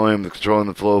work petroleum, controlling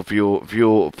the flow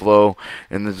fuel flow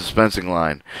in the dispensing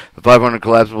line. The 500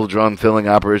 collapsible drum filling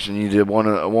operation. You need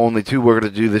only 2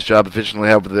 workers to do this job efficiently.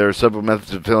 However, there are several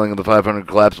methods of filling of the 500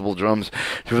 collapsible drums.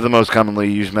 2 of the most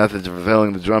commonly used methods of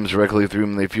filling the drums directly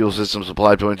through the fuel system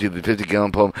supply point to the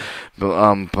 50-gallon pump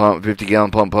 50-gallon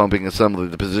pump pumping assembly.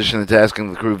 The position and tasking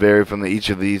of the crew vary from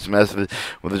each of these methods.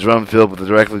 With the drum filled with the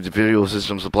directly to fuel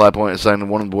system supply point, assign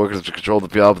 1 of the workers to control the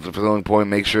valve at the filling point.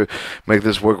 Make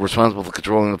this work responsible for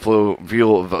controlling the flow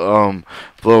of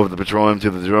the petroleum to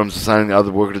the drums. Assigning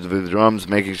other workers to the drums,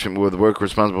 making sure the worker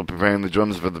responsible for preparing the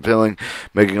drums for the filling,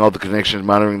 making all the connections,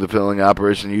 monitoring the filling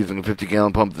operation, using a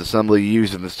 50-gallon pump assembly.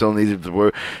 Use and the still needed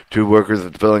 2 workers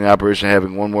at the filling operation,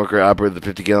 having 1 worker operate the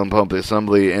 50-gallon pump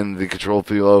assembly and the control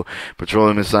flow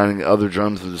petroleum, assigning other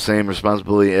drums to the same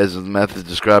responsibility as the methods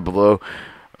described below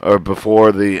or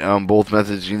before. Both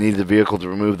methods, you need the vehicle to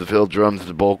remove the filled drums to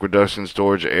the bulk reduction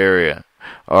storage area.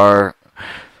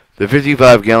 The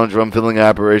 55-gallon drum filling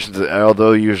operations,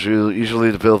 although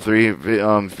usually fill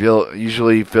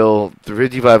the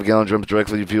 55-gallon drums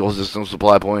directly to fuel system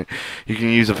supply point, you can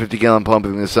use a 50-gallon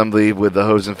pumping assembly with the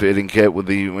hose and fitting kit. When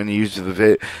you use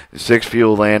the 6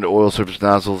 fuel land oil surface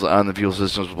nozzles on the fuel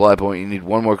system supply point, you need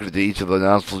 1 worker to each of the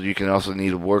nozzles. You can also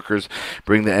need workers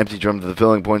bring the empty drum to the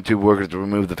filling point, 2 workers to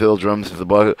remove the filled drums to the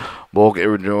bulk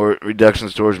reduction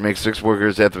storage. Make 6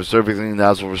 workers at the servicing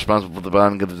nozzle responsible for the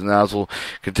bonding of the nozzle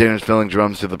containers filling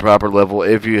drums to the proper level.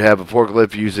 If you have a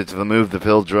forklift, use it to move the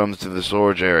filled drums to the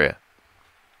storage area.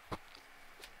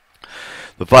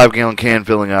 The 5-gallon can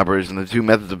filling operation. The 2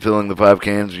 methods of filling the 5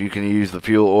 cans. You can use the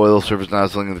fuel oil surface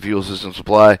nozzling in the fuel system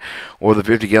supply, or the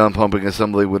 50-gallon pumping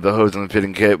assembly with the hose and the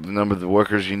fitting kit. The number of the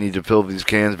workers you need to fill these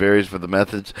cans varies for the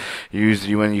methods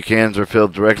used. When your cans are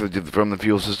filled directly from the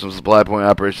fuel system supply point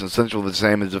operation, essentially the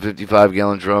same as a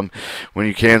 55-gallon drum. When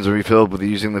your cans are refilled with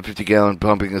using the 50-gallon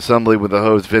pumping assembly with the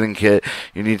hose fitting kit,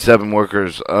 you need 7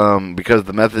 workers. Because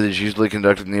the method is usually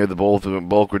conducted near the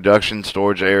bulk reduction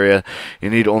storage area, you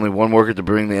need only 1 worker to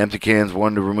bring the empty cans,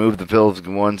 one to remove the filled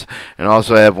ones, and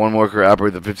also have one worker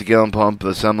operate the 50-gallon pump,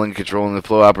 assembling, controlling the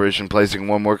flow operation, placing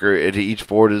one worker into each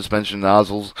four suspension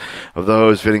nozzles of the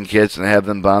hose fitting kits, and have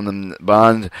them bond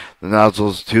the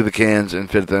nozzles to the cans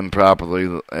and fit them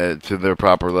properly to their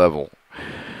proper level.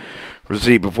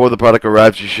 Receipt. Before the product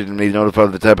arrives, you should be notified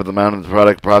of the type of the amount of the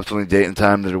product, approximately date and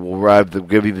time that it will arrive. They'll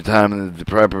give you the time to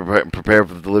prepare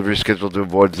for the delivery schedule to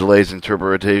avoid delays.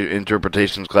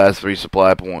 Interpretations. Class 3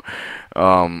 supply point.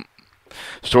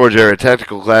 Storage area.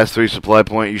 Tactical Class 3 supply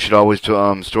point. You should always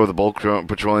store the bulk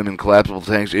petroleum in collapsible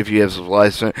tanks. If you have supply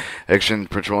section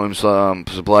petroleum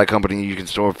supply company, you can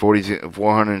store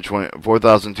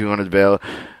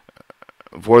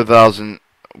 420,000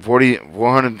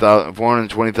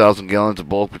 gallons of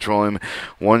bulk petroleum,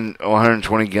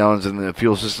 120 gallons in the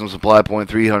fuel system supply point,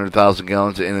 300,000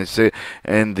 gallons in the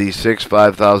six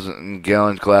 5,000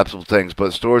 gallon collapsible tanks.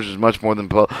 But storage is much more than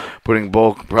putting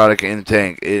bulk product in a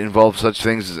tank. It involves such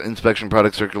things as inspection,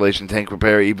 product circulation, tank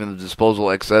repair, even the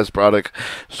disposal excess product.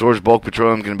 Storage bulk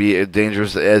petroleum can be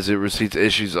dangerous as it receipts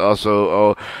issues.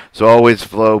 So always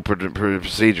follow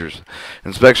procedures.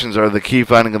 Inspections are the key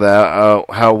finding of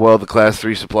how well the Class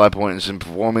 3 supply point is in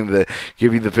performing.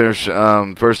 Give you the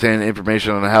first-hand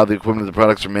information on how the equipment of the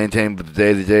products are maintained with the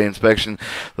day-to-day inspection,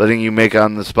 letting you make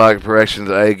on-the-spot corrections.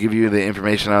 I give you the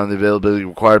information on the availability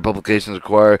required, publications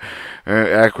required,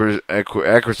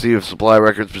 accuracy of supply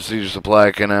records, procedure, supply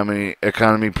economy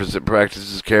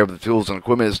practices, care of the tools and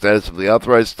equipment, status of the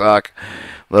authorized stock,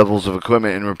 levels of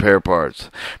equipment and repair parts.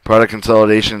 Product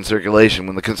consolidation and circulation.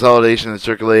 When the consolidation and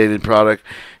circulated product,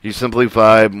 you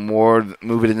simplify more,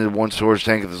 move it into one storage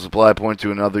tank at the supply point to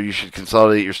another. You should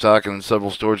consolidate your stock, and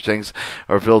several storage tanks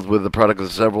are filled with the product of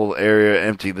several area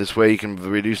empty. This way you can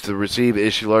reduce the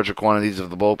issue larger quantities of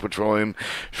the bulk petroleum.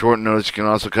 Short notice, you can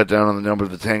also cut down on the number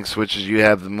of the tank switches you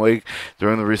have them make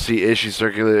during the receipt issue.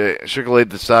 Circulate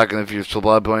the stock and if your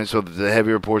supply point so that the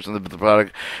heavier portion of the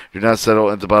product do not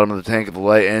settle at the bottom of the tank. At the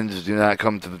light ends do not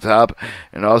come to the top.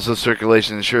 And also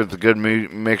circulation ensures the good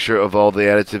mixture of all the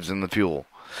additives in the fuel.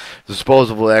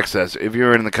 Disposable excess. If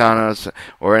you're in the Canas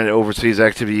or in overseas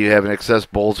activity, you have an excess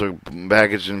bolts or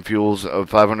package and fuels of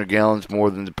 500 gallons more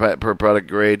than per product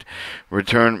grade.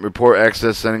 Report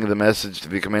excess, sending the message to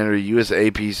the commander of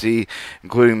USAPC,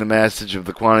 including the message of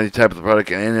the quantity, type of the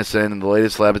product, and NSN, and the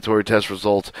latest laboratory test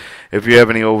results. If you have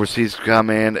any overseas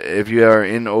command, if you are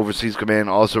in overseas command,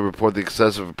 also report the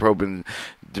excessive probe in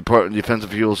Department of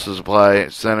Defensive Fuels Supply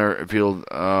Center Field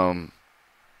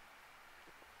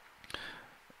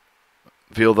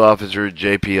Officer,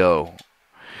 JPO.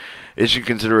 Issue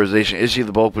consideration. Issue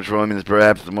the bulk petroleum is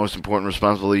perhaps the most important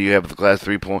responsibility you have with the Class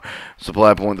 3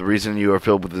 supply point. The reason you are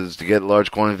filled with is to get large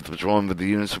quantities of petroleum for the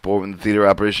unit support in the theater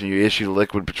operation. You issue the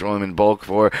liquid petroleum in bulk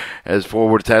as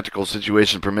forward tactical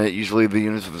situations permit. Usually the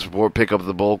units of the support pick up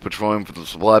the bulk petroleum for the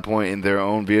supply point in their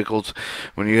own vehicles.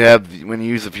 When you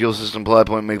use the fuel system supply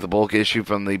point, make the bulk issue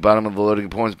from the bottom of the loading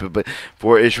points, but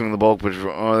before issuing the bulk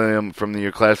petroleum from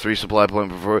your Class 3 supply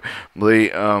point, preferably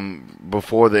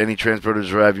before any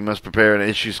transporters arrive, you must prepare an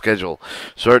issue schedule.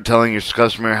 Start telling your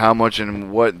customer how much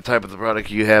and what type of the product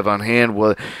you have on hand,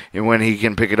 and when he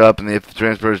can pick it up, and if the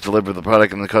transporters deliver the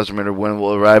product and the customer when it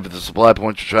will arrive at the supply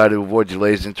point, to try to avoid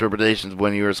delays and interpretations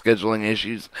when you are scheduling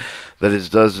issues. That is,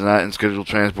 does not and schedule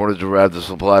transporters to arrive at the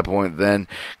supply point, then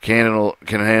can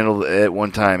handle at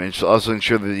one time. And also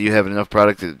ensure that you have enough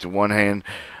product on hand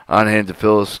to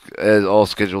fill as all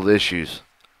scheduled issues.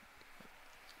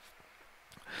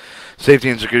 Safety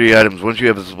and security items. Once you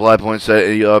have the supply point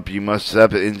set up, you must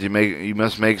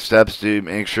make steps to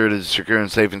make sure it is secure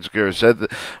and safe and secure. Set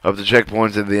up the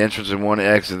checkpoints at the entrance and one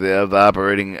exit of the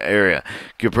operating area.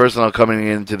 Give personnel coming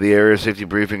into the area safety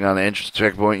briefing on the entrance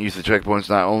checkpoint. Use the checkpoints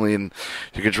not only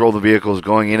to control the vehicles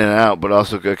going in and out, but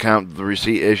also to account the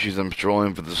receipt issues and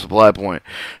patrolling for the supply point.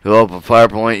 Develop a fire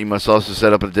point. You must also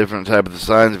set up a different type of the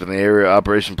signs for the area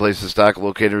operation. Place the stock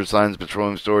locator signs,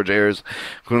 patrolling storage areas,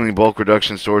 including bulk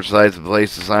reduction storage sites.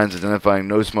 Place the signs identifying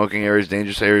no smoking areas,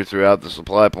 dangerous areas throughout the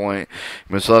supply point.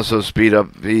 You must also set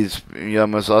up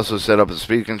the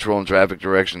speed control and traffic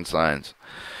direction signs.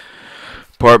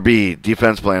 Part B,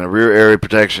 Defense Plan, Rear Area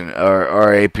Protection, or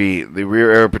RAP. The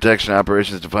Rear Area Protection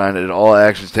operation is defined in all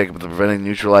actions taken with preventing,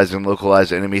 neutralizing, and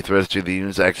localizing enemy threats to the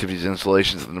unit's activities and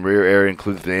installations in the rear area.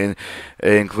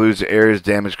 Includes areas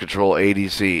damage control,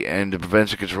 ADC, and the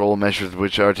prevention control measures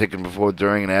which are taken before,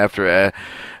 during, and after an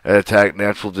attack,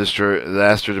 natural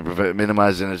disaster to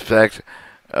minimize an effect.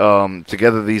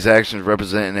 Together, these actions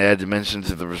represent and add dimensions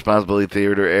to the responsibility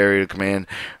theater area command,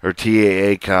 or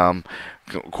TAACOM.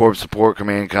 Corps Support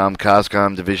Command,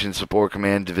 COSCOM, Division Support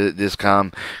Command,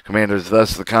 DISCOM commanders.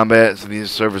 Thus, the combat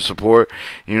service support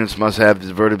units must have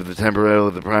diverted the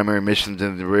temporarily the primary missions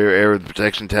in the rear area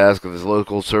protection task of the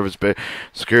local service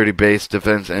security base,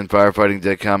 defense and firefighting,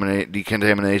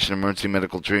 decontamination, emergency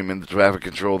medical treatment, the traffic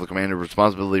control. The commander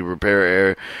responsibility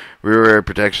repair rear area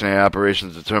protection and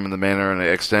operations determine the manner and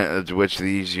the extent to which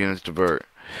these units divert.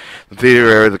 The theater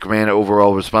area, the command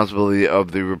overall responsibility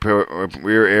of the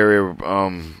rear area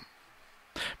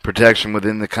protection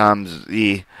within the comms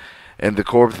E, and the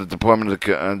Corps, the Department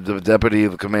of the Deputy,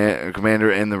 the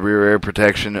Commander, and the rear area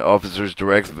protection officers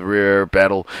direct the rear area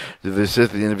battle to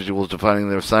assist the individuals defining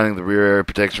their assigning the rear area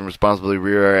protection responsibility,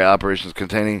 rear area operations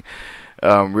containing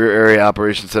rear area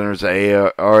operations centers,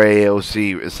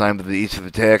 RAOC, assigned to each of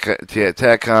the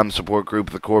TACCOM support group,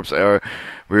 the Corps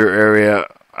rear area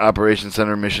Operations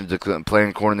Center mission to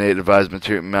plan, coordinate, advise,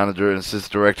 monitor, and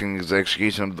assist directing the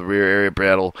execution of the rear area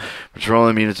battle.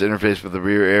 Petroleum units interface with the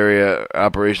rear area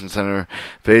Operations Center.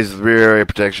 Phase of the rear area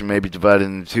protection may be divided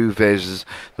into two phases: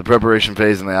 the preparation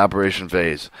phase and the operation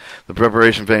phase. The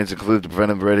preparation phase includes the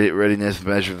preventive readiness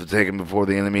measures taken before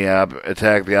the enemy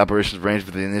attack. The operations range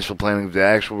for the initial planning of the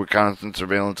actual reconnaissance,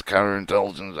 surveillance,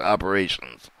 counterintelligence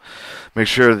operations. Make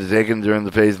sure that taken during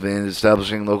the phase of the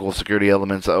establishing local security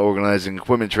elements, organizing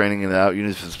equipment training, and out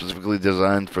units specifically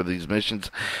designed for these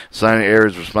missions. Assigning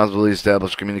areas, responsibility,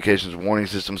 establish communications, warning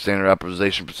system, standard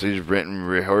authorization procedures, written,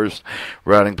 rehearsed,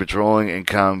 routing, patrolling, and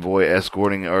convoy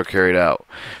escorting are carried out.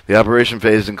 The operation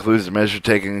phase includes the measure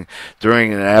taken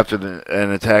during and after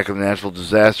an attack of a natural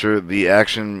disaster. The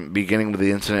action beginning with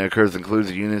the incident occurs includes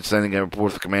the unit sending a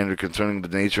report to the commander concerning the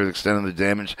nature and extent of the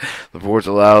damage. The reports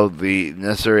allow the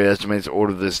necessary estimates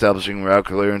order the establishing route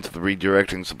clearance, the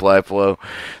redirecting supply flow.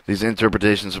 These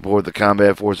interpretations support the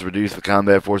combat force, reduce the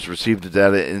combat force, receive the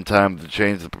data in time to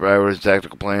change the priorities,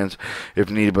 tactical plans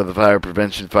if needed by the fire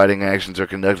prevention. Fighting actions are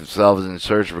conducted, salvage and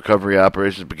search, recovery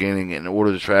operations beginning in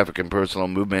order. The traffic and personal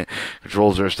movement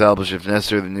controls are established if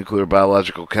necessary. The nuclear,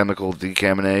 biological, chemical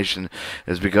decontamination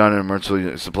has begun and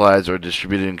emergency supplies are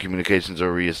distributed and communications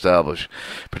are reestablished.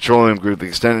 Petroleum group, the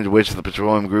extent to which the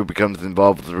petroleum group becomes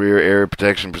involved with the rear area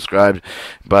protection prescribed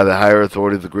by the higher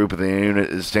authority of the group of the unit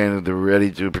is standing ready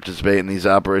to participate in these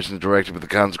operations directed with the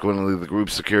consequently the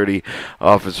group's security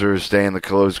officers stay in the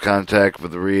close contact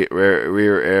with the rear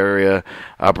area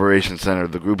operations center.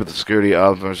 The group of the security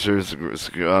officers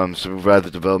supervise the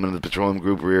development of the petroleum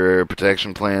group rear area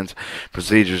protection plans,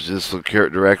 procedures, secure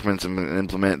directions, and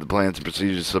implement the plans and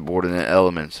procedures subordinate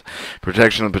elements.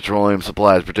 Protection of petroleum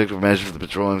supplies. Protective measures for the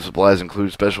petroleum supplies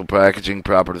include special packaging,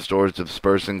 proper storage,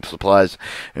 dispersing supplies,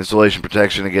 installation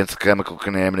protection against chemical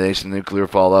contamination, nuclear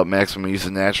fallout, maximum use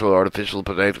of natural artificial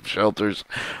protective shelters,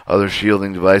 other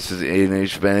shielding devices,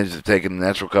 advantage of taking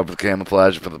natural cover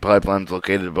camouflage for the pipelines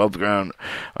located above the ground.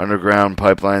 Underground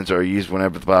pipelines are used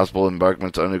whenever possible.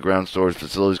 Embankments, underground storage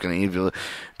facilities can easily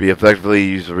be effectively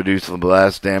used to reduce the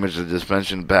blast damage. The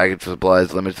suspension package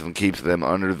supplies limits and keeps them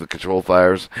under the control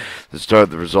fires. To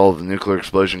start the result of the nuclear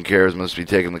explosion, cares must be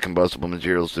taken the combustible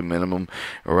materials to minimum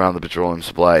around the petroleum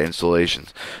supply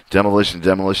installations. Demolition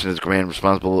is command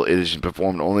responsible. It is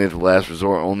performed only at the last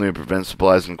resort, only to prevent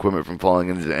supplies and equipment from falling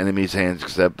into the enemy's hands,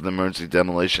 except the emergency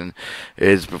demolition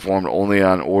is performed only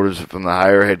on orders from the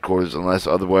higher headquarters unless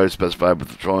otherwise specified, but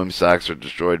petroleum stocks are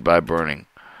destroyed by burning.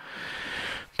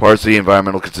 Part C,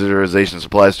 environmental consideration,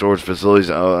 supply storage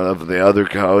facilities of the other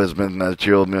husband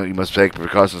material. You must take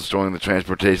precautions storing the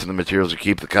transportation of the materials. You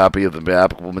keep the copy of the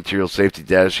applicable material safety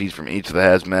data sheets from each of the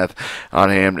hazmat on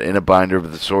hand in a binder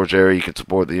of the storage area. You can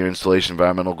support the installation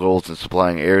environmental goals in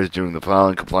supplying areas during the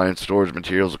following compliance storage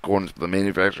materials according to the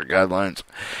manufacturer guidelines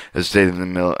as stated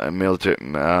in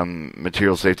the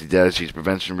material safety data sheets.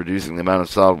 Prevention, reducing the amount of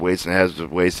solid waste and hazardous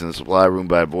waste in the supply room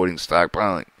by avoiding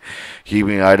stockpiling.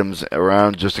 Keeping items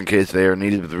around just in case they are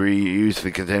needed. Reuse the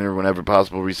container whenever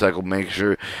possible. Recycle. Make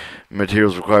sure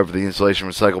materials required for the installation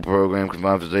recycle program.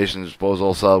 Conservation. Dispose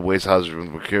all solid waste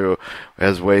hazardous material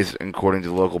as waste according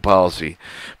to local policy.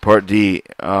 Part D.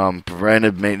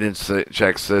 Preventive maintenance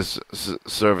checks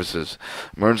services.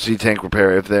 Emergency tank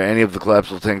repair. If there any of the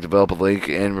collapsible tank develop a leak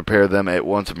and repair them at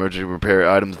once. Emergency repair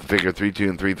items. Figure 3.2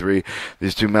 and 3.3.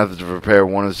 These two methods of repair.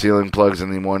 One is sealing plugs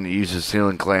and the one uses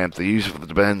sealing clamps. The use of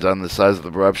depends on the size of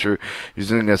the rupture.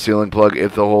 Using a sealing plug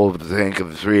if the hole of the tank of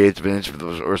 3/8 of an inch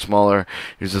or smaller.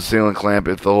 Use a sealing clamp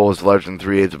if the hole is larger than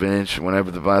 3/8 of an inch.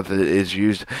 Whenever the method is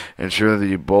used, ensure that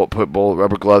you put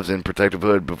rubber gloves in protective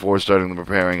hood before starting the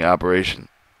repairing operation.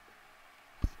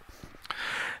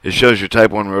 It shows your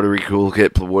Type 1 rotary cool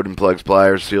kit, wooden plugs,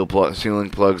 pliers, sealing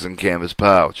plugs, and canvas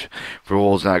pouch for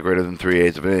holes not greater than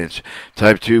 3/8 of an inch.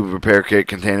 Type 2 repair kit,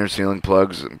 container, sealing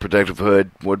plugs, protective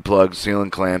hood, wood plugs, sealing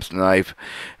clamps, knife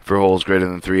for holes greater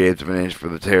than 3/8 of an inch for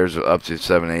the tears up to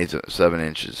 7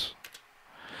 inches.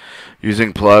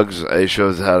 Using plugs, it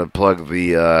shows how to plug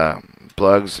the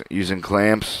plugs using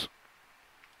clamps.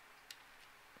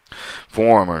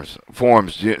 Forms.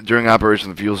 During operation,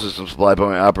 the fuel system supply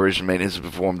point operation maintenance is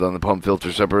performed on the pump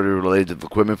filter separator related to the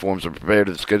equipment. Forms are prepared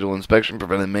to schedule inspection,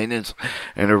 preventive maintenance,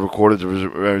 and are recorded to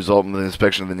result in the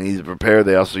inspection of the needed repair.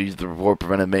 They also use the report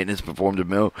preventive maintenance performed to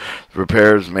mill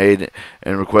repairs made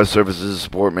and request services,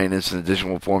 support maintenance, and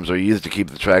additional forms are used to keep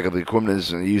the track of the equipment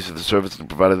and the use of the service and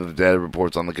provided the data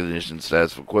reports on the condition and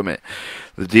status of equipment.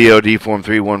 The DoD Form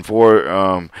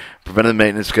 314 preventive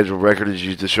maintenance schedule record is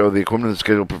used to show the equipment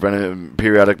schedule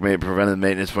periodic preventive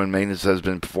maintenance when maintenance has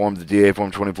been performed. The DA Form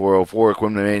 2404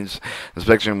 equipment maintenance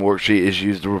inspection worksheet is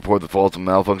used to report the faults and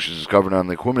malfunctions discovered on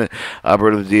the equipment.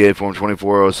 Operator the DA Form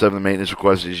 2407 maintenance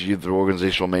request is used through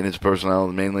organizational maintenance personnel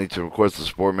mainly to request the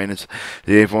support maintenance.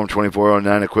 The DA Form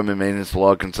 2409 equipment maintenance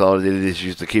log consolidated is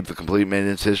used to keep the complete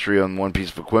maintenance history on one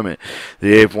piece of equipment. The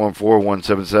DA Form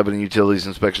 4177 utilities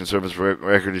inspection service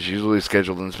record is usually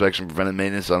scheduled inspection preventive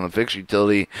maintenance on a fixed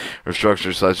utility or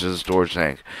structure such as a storage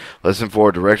tank. Lesson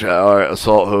 4, direct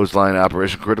assault hose line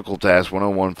operation critical task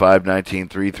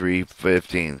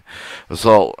 101-519-3315.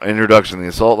 Assault introduction. The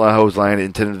assault line hose line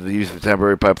intended to use the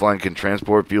temporary pipeline can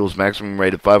transport fuel's maximum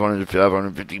rate of 500 to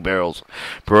 550 barrels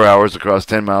per hour across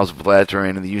 10 miles of flat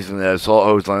terrain, and the use of the assault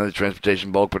hose line of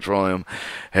transportation bulk petroleum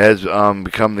has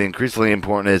become increasingly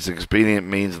important as an expedient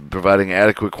means of providing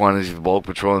adequate quantities of bulk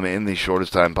petroleum in the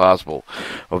shortest time possible.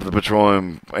 Of the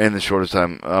petroleum in the shortest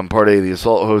time. Part A, the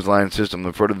assault hose line system,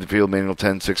 referred to the Field Manual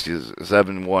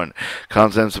 1067-1.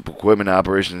 Concepts of equipment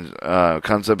operations,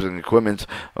 concepts and equipment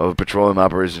of petroleum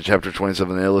operations. Chapter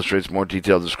 27 illustrates more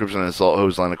detailed description of assault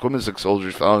hose line equipment. 6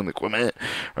 soldiers following the equipment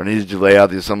are needed to lay out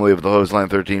the assembly of the hose line.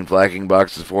 13 flacking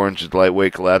boxes, 4 inches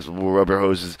lightweight collapsible rubber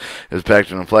hoses is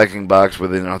packed in a flacking box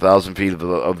within 1,000 feet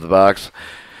of the box.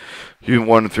 Unit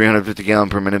 1, 350 gallon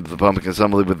per minute. The pumping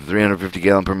assembly with the 350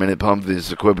 gallon per minute pump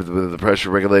is equipped with the pressure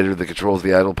regulator that controls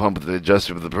the idle pump with the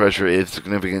adjustment of the pressure if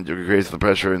significant to increase the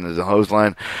pressure in the hose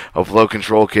line. A flow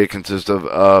control kit consists of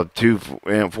 2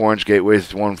 4-inch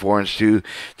gateways, 1 4-inch, 2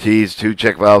 T's, 2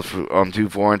 check valves, 2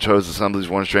 4-inch hose assemblies,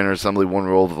 1 strainer assembly, 1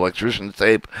 roll of electrician's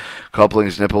tape,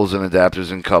 couplings, nipples, and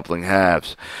adapters, and coupling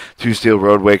halves. 2 steel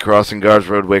roadway crossing guards.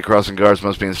 Roadway crossing guards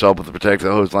must be installed to protect the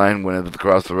hose line when it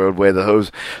across the roadway. The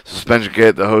hose suspension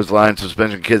kit. The hose line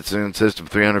suspension kit consists of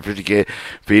 350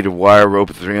 feet of wire rope,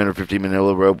 a 350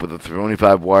 manila rope with a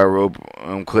 25 wire rope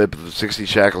clip, 60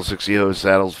 shackles, 60 hose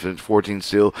saddles, 14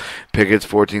 steel pickets,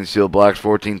 14 steel blocks,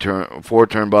 4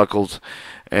 turnbuckles,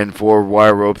 and 4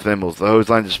 wire rope thimbles. The hose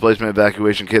line displacement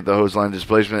evacuation kit. The hose line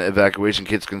displacement evacuation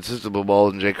kits consist of a ball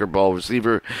and anchor ball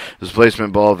receiver,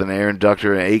 displacement ball with an air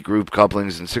inductor, and 8 group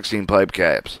couplings and 16 pipe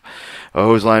caps. A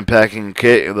hose line packing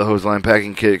kit. The hose line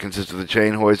packing kit consists of the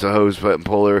chain hoist, a hose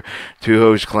puller, 2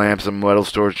 hose clamps, and metal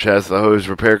storage chest. The hose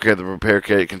repair kit. The repair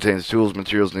kit contains tools,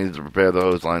 materials needed to repair the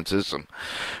hose line system.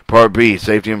 Part B,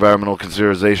 safety environmental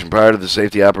consideration. Prior to the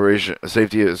start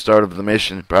of the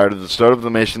mission,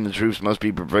 the troops must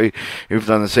be briefed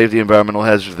on the safety environmental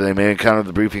hazards they may encounter.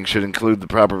 The briefing should include the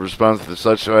proper response to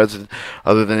such hazards,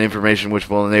 other than information which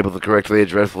will enable to correctly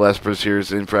address the less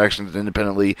serious infractions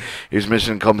independently. Each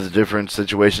mission comes with different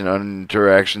situation and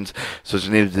interactions, so it's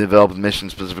needed to develop a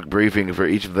mission-specific briefing for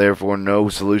each. Therefore, no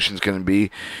solutions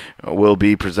will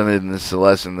be presented in this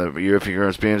lesson. If your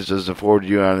experience doesn't afford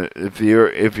you on if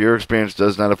your experience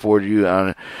does not afford you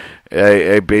on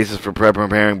a basis for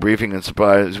preparing briefing, and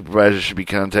supervisors should be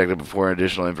contacted before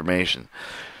additional information.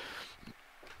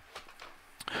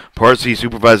 Part C,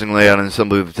 supervising layout and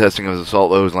assembly of the testing of the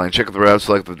assault hose line. Check the route,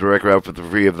 select the direct route for the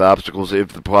free of the obstacles,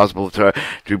 if possible, to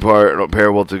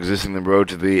parallel to existing the road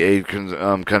to the aid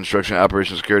construction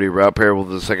operation security route. Parallel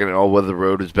to the second all-weather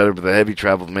road is better, but the heavy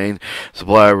traveled main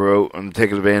supply road, and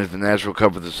taking advantage of the natural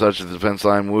cover such as the fence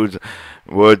line, woods,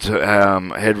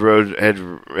 hedge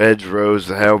rows.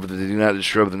 However, they do not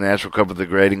disturb the natural cover of the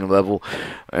grading level,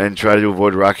 and try to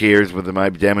avoid rocky areas where there might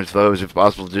be damage to the hose. If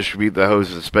possible, distribute the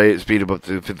hose at a speed of up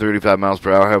to 35 miles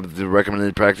per hour. However, the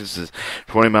recommended practice is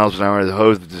 20 miles an hour. The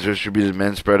hose is distributed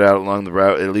men spread out along the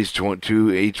route at least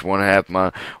 2 each 1/2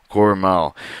 mile quarter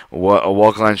mile. A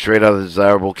walk line straight out of the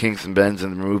desirable kinks and bends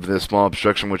and remove the small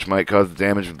obstruction which might cause the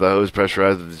damage with the hose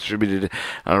pressurized and distributed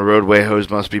on a roadway. Hose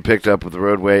must be picked up with the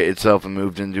roadway itself and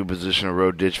moved into position of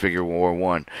road ditch figure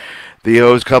 1. The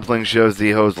hose coupling shows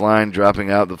the hose line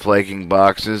dropping out the flaking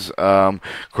boxes.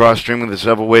 Cross streaming, there's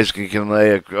several ways you can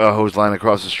lay a hose line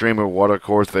across the stream or water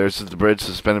course. There's the bridge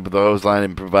suspended with the hose line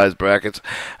and provides brackets.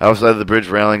 Outside of the bridge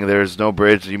railing, there is no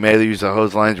bridge. You may use the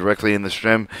hose line directly in the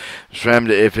stem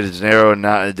if it is narrow and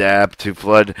not adapt to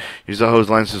flood. Use the hose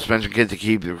line suspension kit to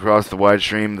keep across the wide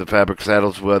stream. The fabric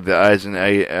saddles with the eyes and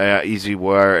easy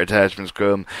wire attachments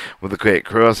come with the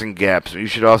crossing gaps. You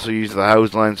should also use the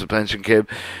hose line suspension kit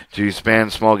to span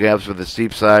small gaps with a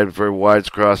steep side for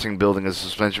wide crossing, building a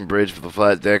suspension bridge for the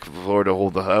flat deck of the floor to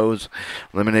hold the hose.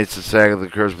 Eliminates the sag that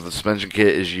occurs with the suspension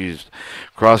kit is used.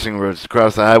 Crossing roads. To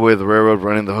cross the highway or the railroad,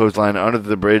 running the hose line under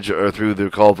the bridge or through the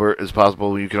culvert is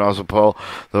possible. You can also pull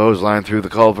the hose line through the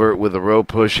culvert with a rope,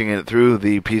 pushing it through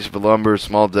the piece of lumber,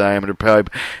 small diameter pipe.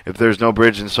 If there's no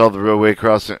bridge, install the roadway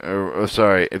crossing.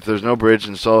 If there's no bridge,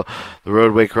 install the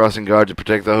roadway crossing guard to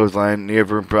protect the hose line.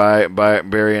 Never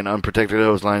bury an unprotected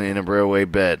hose line in a railway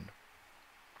bed.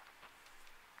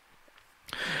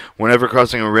 Whenever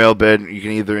crossing a rail bed, you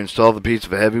can either install the piece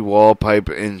of a heavy wall pipe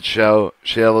in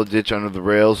shallow ditch under the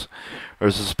rails, or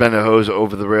suspend a hose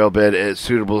over the rail bed at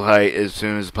suitable height as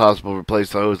soon as possible.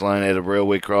 Replace the hose line at a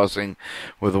railway crossing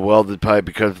with a welded pipe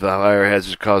because of the fire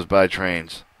hazards caused by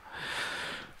trains.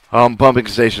 Pumping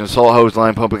station. Assault hose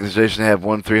line pumping station have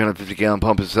one 350-gallon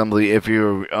pump assembly. If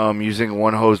you're using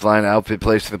one hose line outfit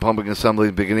placed in the pumping assembly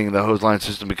at the beginning of the hose line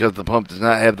system, because the pump does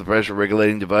not have the pressure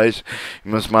regulating device,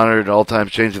 you must monitor at all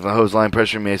times changing the hose line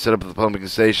pressure. You may set up the pumping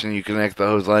station. You connect the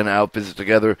hose line outfits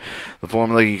together. The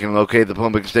formula, you can locate the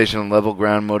pumping station on level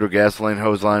ground motor gasoline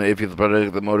hose line. If you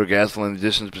protect the motor gasoline, the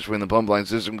distance between the pump line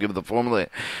system, give the formula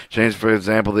change. For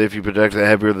example, if you protect the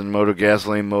heavier than motor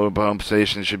gasoline motor pump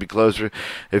station should be closer.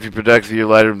 If you protect the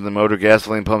lighter than the motor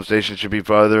gasoline pump station should be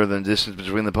farther than distance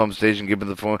between the pump station. Given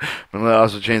the formula,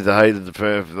 also change the height of the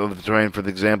terrain. For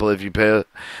example, if you place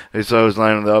the hose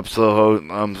line on the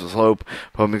upslope,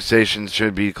 pumping stations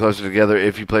should be closer together.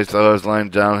 If you place the hose line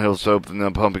downhill slope, then the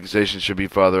pumping stations should be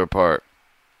farther apart.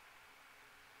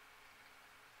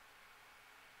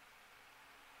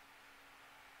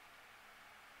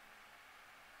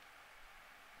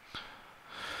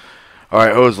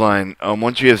 Alright, hose line.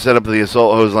 Once you have set up the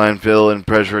assault hose line, fill and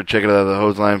pressure, check it out of the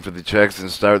hose line for the checks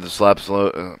and start the slap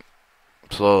slowly.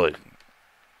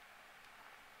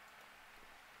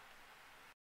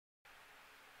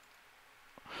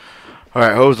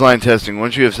 Alright, hose line testing.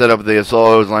 Once you have set up the assault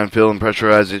hose line, fill and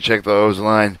pressurize it, check the hose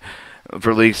line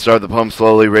for leaks. Start the pump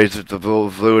slowly, raise it to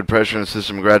fluid pressure in the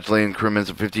system gradually, increments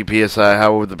of 50 psi.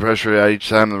 However, the pressure at each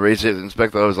time to raise it,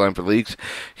 inspect the hose line for leaks.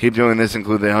 Keep doing this,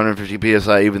 include the 150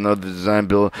 psi, even though the design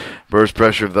burst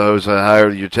pressure of the hose higher.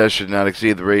 Your test should not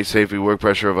exceed the rate safety work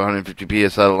pressure of 150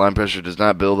 psi. The line pressure does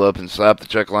not build up, and slap the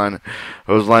check line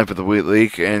hose line for the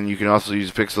leak. And you can also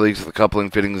use fixed leaks with the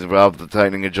coupling fittings involved with the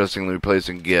tightening, adjusting, and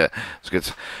replacing.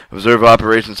 Observe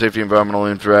operation safety, environmental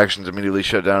interactions. Immediately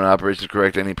shut down operations.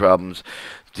 Correct any problems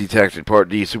detected. Part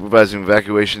D, supervising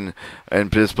evacuation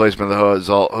and displacement of the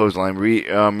hose line.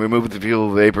 Remove the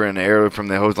fuel vapor and air from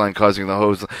the hose line, causing the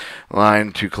hose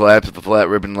line to collapse with the flat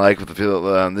ribbon like with the fuel.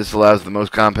 This allows the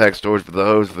most compact storage for the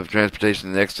hose for the transportation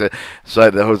to the next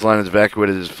site. The hose line is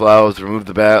evacuated as follows. Remove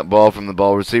the ball from the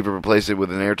ball receiver, replace it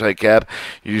with an airtight cap.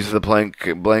 Use the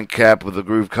blank cap with the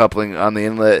groove coupling on the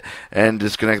inlet and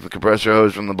disconnect the compressor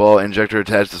hose from the ball injector.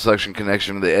 Attach the suction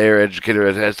connection with the air educator.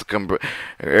 Attach the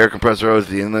air compressor hose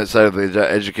to the inlet side of the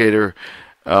educator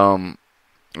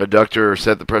adductor.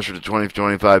 Set the pressure to 20 to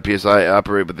 25 psi.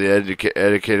 Operate with the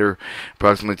educator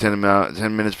approximately 10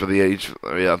 minutes for each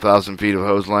 1,000 feet of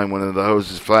hose line. When the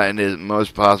hose is flattened as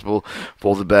most possible,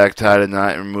 fold it back, tie a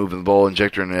knot, and remove the ball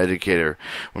injector and the educator.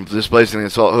 When displacing the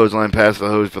assault hose line, pass the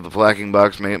hose for the flacking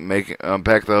box.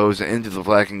 Pack the hose into the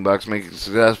flacking box, making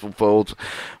successful folds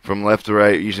from left to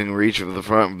right using reach of the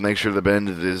front. Make sure the bend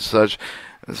is such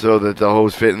so that the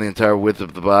hose fit in the entire width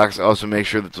of the box. Also make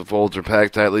sure that the folds are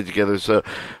packed tightly together so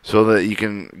that you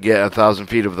can get 1,000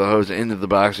 feet of the hose into the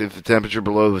box. If the temperature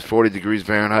below is 40 degrees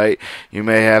Fahrenheit, you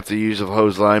may have to use a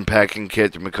hose line packing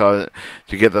kit to get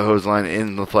the hose line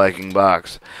in the flacking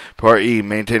box. Part E,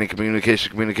 maintaining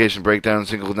communication breakdown,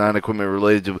 single non-equipment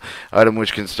related to item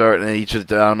which can start and each of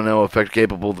the domino effect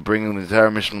capable of bringing the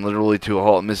entire mission literally to a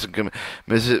halt.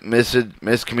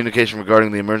 Miscommunication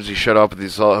regarding the emergency shut-off of the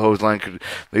assault hose line could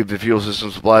leave the fuel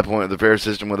system supply point of the fare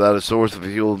system without a source of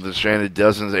fuel that stranded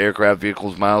dozens of aircraft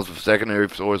vehicles miles of secondary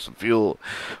source of fuel.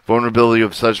 Vulnerability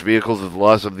of such vehicles is the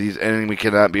loss of these enemy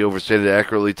cannot be overstated.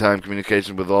 Accurately timed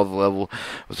communication with all the level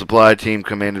of supply team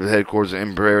command of headquarters is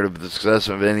imperative to the success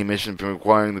of any mission from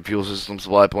requiring the fuel system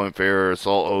supply point fare or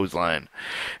assault hose line.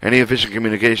 Any efficient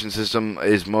communication system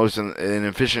is most an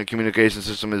efficient communication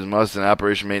system is must in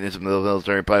operation maintenance of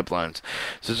military pipelines.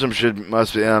 Systems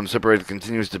must be separated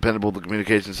continuous dependable. The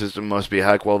communication system must be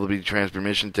high quality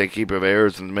transmission, take keep of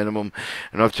errors and minimum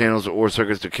enough channels or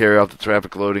circuits to carry out the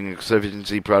traffic loading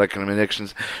efficiency product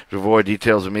connections to avoid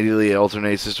details immediately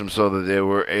alternate systems so that there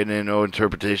were no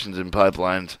interpretations in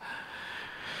pipelines.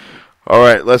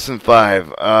 Alright, Lesson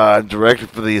 5.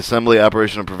 Directive for the assembly,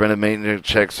 operation of preventive maintenance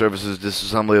check services,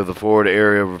 disassembly of the forward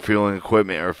area of refueling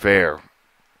equipment or fare.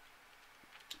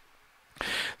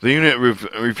 The unit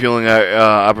refueling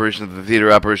operation of the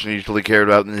theater operation usually carried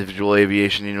out in the individual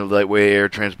aviation unit lightweight air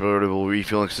transportable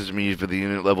refueling system used for the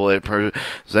unit level at present.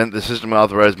 The system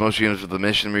authorized most units with the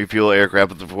mission refuel aircraft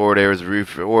with the forward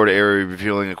area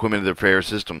refueling equipment of their fare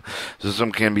system. The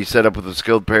system can be set up with a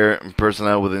skilled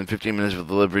personnel within 15 minutes of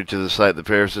delivery to the site. The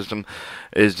fare system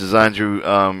is designed to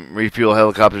refuel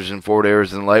helicopters in forward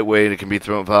areas and lightweight. It can be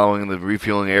thrown following the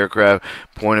refueling aircraft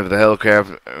point of the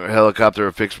helicopter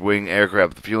or fixed wing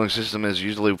aircraft. The fueling system is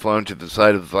usually flown to the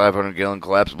side of the 500-gallon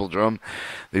collapsible drum.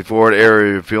 The forward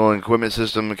area refueling equipment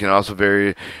system can also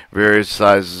vary various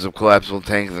sizes of collapsible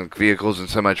tanks and vehicles and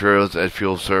semi-trailers as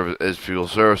fuel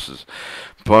sources.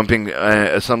 Pumping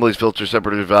assemblies, filter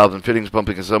separators, valves, and fittings.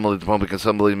 Pumping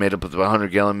assembly made up of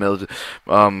 100-gallon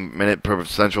minute per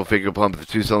central figure pump. The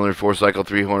 2-cylinder, 4-cycle,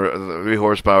 3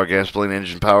 horsepower gasoline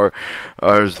engine power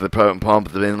is the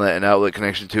pump. The inlet and outlet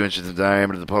connection 2 inches in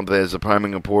diameter. The pump has a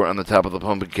priming port on the top of the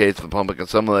pumping case. The pumping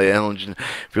assembly engine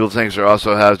fuel tanks are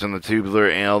also housed in the tubular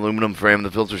and aluminum frame.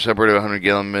 The filter separator,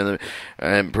 100-gallon minute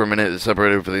per minute, is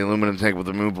separated for the aluminum tank with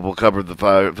removable cover. The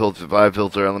 5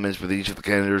 filter elements for each of the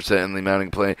canisters set in the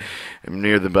mounting plate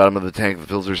near the bottom of the tank. The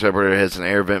filter separator has an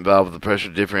air vent valve with a pressure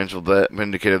differential that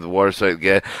indicator of the water site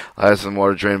gas. Last, and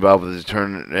water drain valve is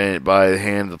turned by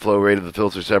hand. The flow rate of the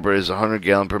filter separator is 100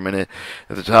 gallon per minute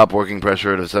at the top working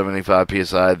pressure at 75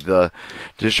 psi. The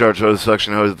discharge hose,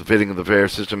 suction hose, the fitting of the fare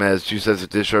system has 2 sets of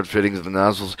discharge fittings of the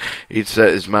nozzles. Each set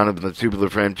is mounted in the tubular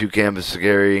frame, 2 canvas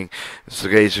carrying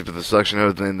segregation for the suction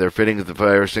hose, and their fittings of the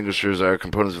fire extinguishers are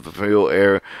components of the fuel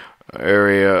area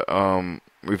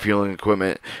refueling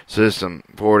equipment system,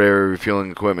 forward area refueling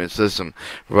equipment system,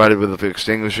 provided with the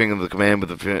extinguishing of the command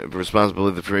with the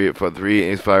responsibility for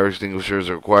 3 fire extinguishers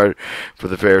are required for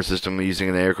the fare system using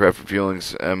an aircraft refueling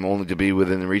only to be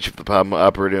within the reach of the pump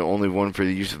operator, only one for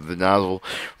the use of the nozzle.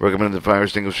 Recommended fire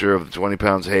extinguisher of 20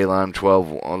 pounds Halon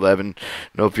 1211.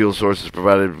 No fuel source is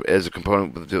provided as a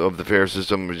component of the fare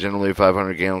system. Generally, a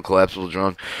 500-gallon collapsible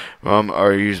drum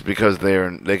are used because they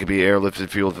can be airlifted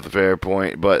fuel to the fare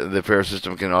point, but the fare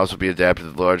system can also be adapted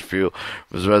to large fuel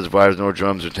reservoirs, nor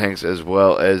drums or tanks, as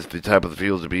well as the type of the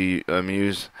fuel to be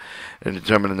used, and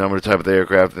determine the number, type of the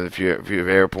aircraft, and the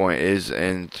air point is,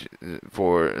 and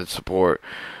for support.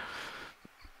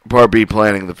 Part B,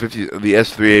 planning. The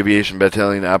S3 Aviation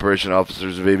Battalion Operation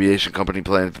Officers of Aviation Company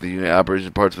plan for the unit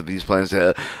operation parts for these plans.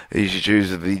 They should choose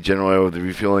the general of the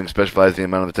refueling, specifies the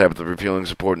amount of the type of the refueling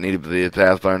support needed for the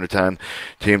pathfinder time.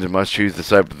 Teams must choose the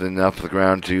site with enough of the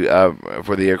ground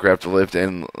for the aircraft to lift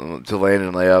and to land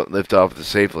and lift off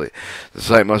safely. The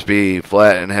site must be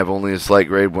flat and have only a slight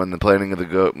grade. When the planning of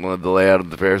the layout of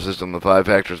the fare system, the 5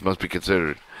 factors must be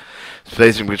considered.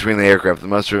 Spacing between the aircraft. There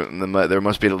must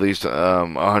be at least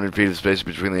 100 feet of space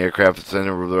between the aircraft, the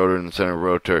center of the rotor, and the center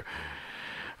rotor.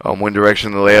 Wind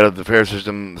direction, the layout of the fare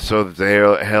system so that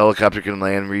the helicopter can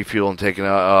land, refuel, and take it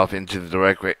off into the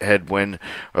direct headwind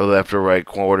or left or right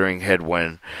quartering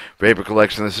headwind. Vapor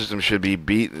collection, the system should be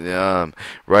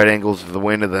right angles to the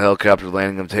wind of the helicopter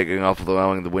landing and taking off,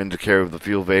 allowing the wind to carry the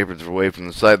fuel vapors away from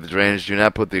the site. The drainage, do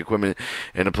not put the equipment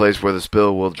in a place where the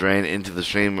spill will drain into the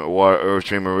stream or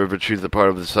river. Choose the part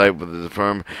of the site that is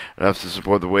firm enough to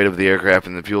support the weight of the aircraft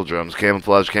and the fuel drums.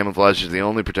 Camouflage is the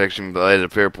only protection at a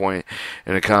fair point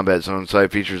in a combat zone.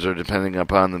 Site features are depending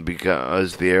upon them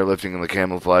because the airlifting and the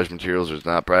camouflage materials is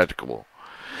not practicable.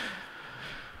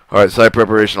 Alright, site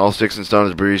preparation. All sticks and stones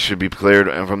and debris should be cleared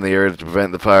from the area to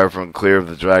prevent the fire from clear of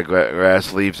the dry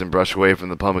grass, leaves, and brush away from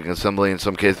the pumping assembly. In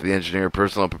some cases, the engineer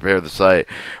personnel prepare the site.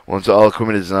 Once all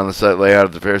equipment is on the site, layout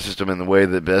of the fair system in the way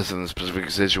that best in the specific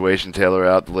situation, tailor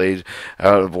out the laid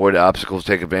out, avoid obstacles,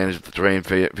 take advantage of the terrain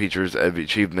features,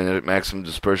 achieve maximum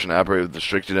dispersion, operate with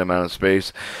restricted amount of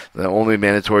space. The only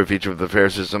mandatory feature of the fair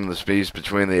system, the space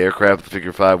between the aircraft.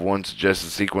 Figure 5.1 suggests the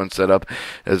sequence set up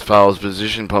as follows: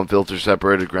 position, pump filter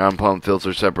separated, ground pump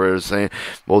filter separated, same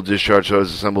mold discharge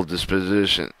hose assembled,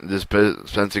 dispensing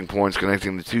points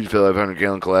connecting the two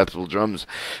 500-gallon collapsible drums,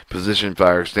 position,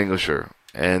 fire extinguisher.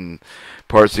 And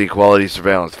Part C, quality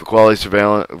surveillance. The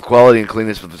quality and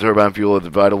cleanness of the turbine fuel are the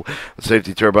vital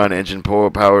safety turbine engine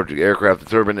powered aircraft.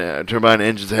 The turbine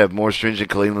engines have more stringent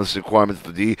cleanliness requirements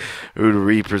than the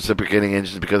reciprocating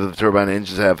engines because the turbine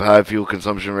engines have high fuel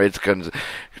consumption rates.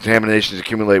 Contaminations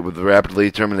accumulate with rapidly.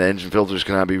 Determined the engine filters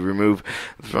cannot be removed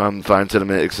from fine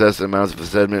sediment. Excessive amounts of the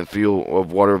sediment,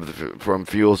 water from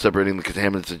fuel separating the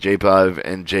contaminants of J5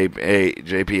 and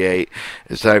JP8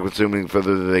 is time consuming.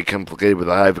 Further, they complicated with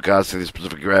a high viscosity,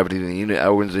 specific gravity. The unit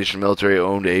organization,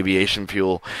 military-owned aviation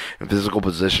fuel and physical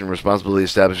position responsibility,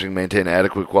 establishing and maintain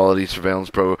adequate quality surveillance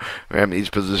program.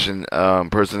 Each person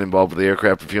involved with the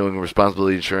aircraft refueling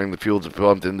responsibility, ensuring the fuel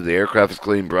pumped into the aircraft is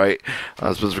clean, bright.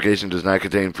 Specification does not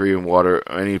contain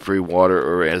any free water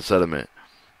or sediment.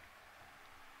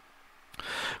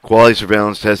 Quality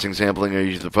surveillance, testing, sampling are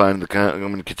used to find the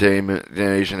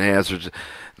contamination hazards.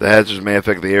 The hazards may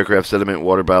affect the aircraft, sediment,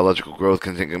 water, biological growth,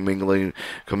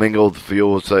 commingled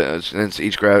fuel. Since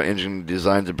each engine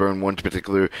designed to burn one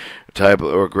particular type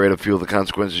or grade of fuel, the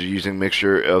consequences of using a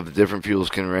mixture of the different fuels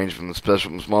can range from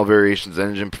small variations in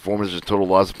engine performance to total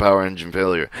loss of power, engine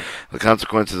failure. The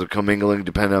consequences of commingling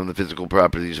depend on the physical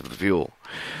properties of the fuel.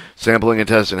 Sampling and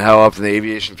testing. How often the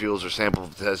aviation fuels are sampled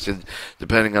and tested,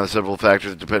 depending on several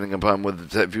factors, depending upon whether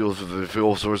the fuels of the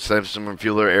fuel source, system, or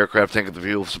fuel or aircraft tank of the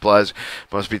fuel supplies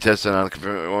must be tested on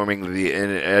confirming the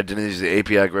identities of the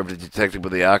API gravity detected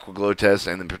with the aqua glow test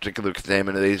and the particular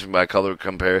contamination by color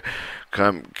comparator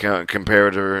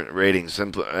ratings.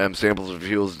 Samples of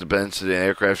fuels depends on the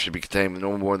aircraft should be contained with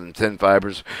no more than 10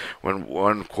 fibers. When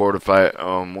one quart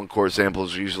sample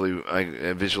is usually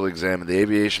visually examined. The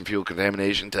aviation fuel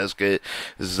contamination test kit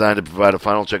is designed to provide a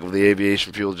final check of the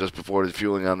aviation fuel just before the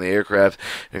fueling on the aircraft.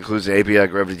 It includes the API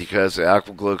gravity test, the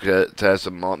aqua glow test,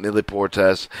 a millipore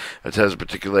test, a test of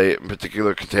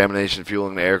particular contamination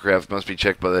fueling the aircraft must be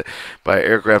checked by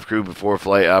aircraft crew before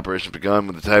flight operations begun.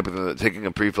 With the type of taking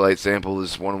a pre-flight sample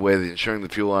is one way of ensuring the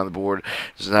fuel on the board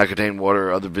does not contain water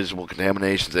or other visible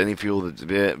contaminations. Any fuel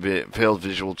that fails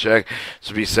visual check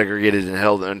should be segregated and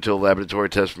held until laboratory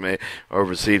tests are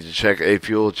received. To check a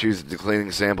fuel, choose the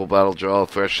cleaning sample bottle, draw a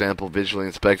fresh sample, visually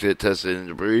inspect it, test it in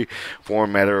debris,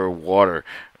 form, matter, or water.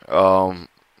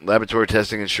 Laboratory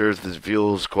testing ensures the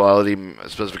fuel's quality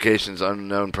specifications,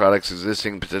 unknown products,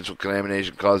 existing potential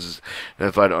contamination causes,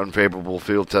 identified unfavorable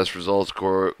field test results,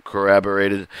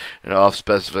 corroborated, and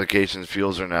off-specifications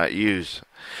fuels are not used.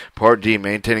 Part D,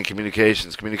 maintaining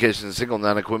communications. Communications is single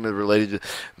non-equipment related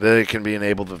that it can be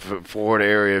enabled to forward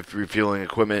area refueling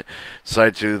equipment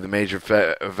site to the major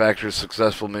factors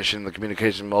successful mission. The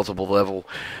communication multiple level.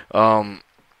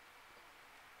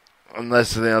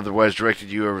 Unless they otherwise directed,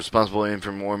 you are responsible for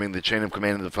informing the chain of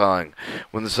command of the following.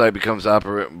 When the site becomes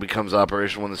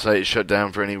operational, when the site is shut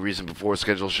down for any reason before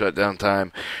scheduled shutdown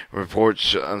time,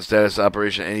 reports on status of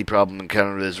operation. Any problem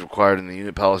encountered is required in the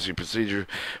unit policy procedure.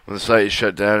 When the site is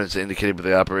shut down, it's indicated with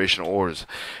the operational orders.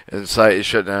 And the site is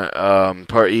shut down.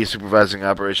 Part E, supervising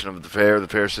operation of the fair. The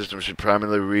fair system should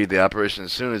primarily read the operation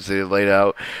as soon as they are laid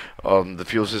out. The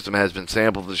fuel system has been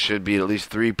sampled. There should be at least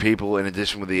 3 people in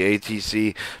addition with the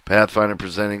ATC Pathfinder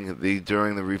presenting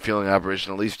during the refueling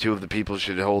operation. At least 2 of the people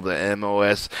should hold the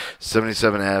MOS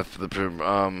 77F.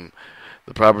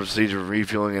 The proper procedure of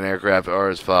refueling an aircraft are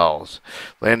as follows.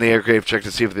 Land the aircraft, check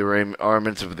to see if the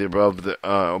armaments of the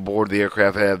aboard the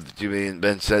aircraft have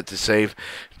been set to safe.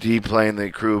 Deplane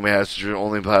the crew, passenger,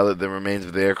 only pilot that remains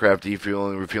of the aircraft.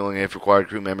 Defueling, refueling if required.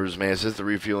 Crew members may assist the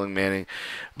refueling manning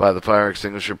by the fire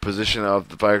extinguisher. Position of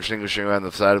the fire extinguisher on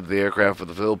the side of the aircraft with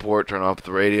the fill port. Turn off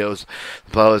the radios.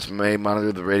 The pilots may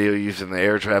monitor the radio use in the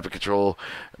air traffic control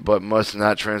but must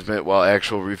not transmit while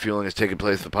actual refueling is taking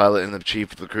place. The pilot and the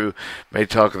chief of the crew may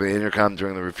talk on the intercom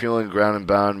during the refueling. Ground and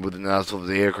bound with the nozzle of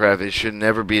the aircraft, it should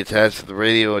never be attached to the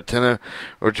radio antenna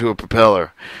or to a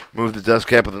propeller. Remove the dust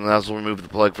cap of the nozzle, remove the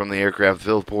plug from the aircraft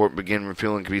fill port, begin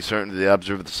refueling. Can be certain to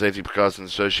observe the safety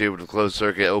precautions associated with the closed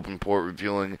circuit open port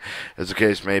refueling as the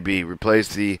case may be.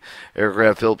 Replace the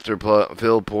aircraft filter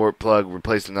fill port plug,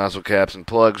 replace the nozzle caps and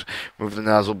plugs, remove the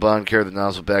nozzle bond, carry the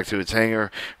nozzle back to its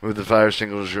hangar, remove the fire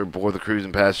extinguisher aboard the crews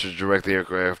and passengers, direct the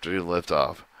aircraft to lift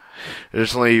off.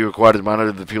 Additionally, you are required to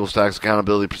monitor the fuel stocks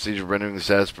accountability procedure, rendering the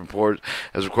status report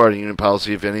as required in unit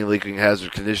policy. If any leaking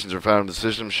hazard conditions are found in the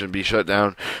system, should be shut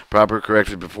down, properly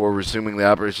corrected before resuming the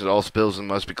operation. All spills and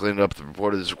must be cleaned up. The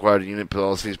report is required in unit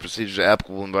policies, procedures,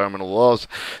 applicable environmental laws,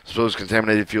 disposed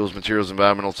contaminated fuels, materials,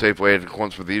 environmental safe way in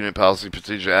accordance with the unit policy,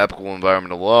 procedure, applicable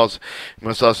environmental laws. You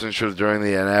must also ensure that during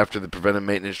the and after the preventive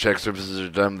maintenance check services are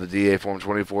done with the DA Form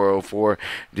 2404,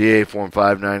 DA Form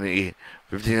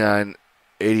 59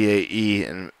 88E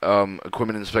and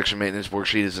equipment inspection maintenance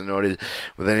worksheet is noted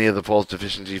with any of the false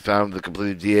deficiencies found. The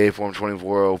completed DA Form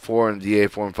 2404 and DA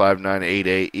Form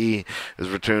 5988E is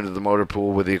returned to the motor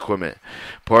pool with the equipment.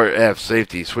 Part F,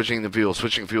 safety. Switching the fuel.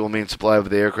 Switching fuel means supply of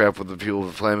the aircraft with the fuel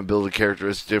with flammability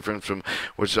characteristics different from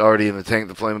what's already in the tank.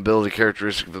 The flammability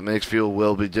characteristic of the mixed fuel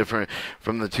will be different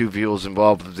from the two fuels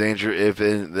involved. The danger if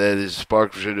that is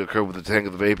spark should occur with the tank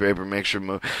of the vapor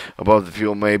mixture above the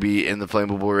fuel may be in the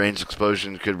flammable range.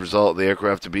 Explosion could result in the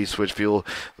aircraft to be switch fuel.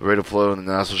 The rate of flow in the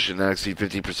nozzle should not exceed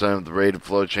 50% of the rate of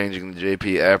flow changing the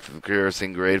JP after the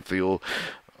kerosene grade fuel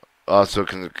also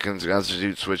can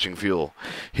constitute switching fuel.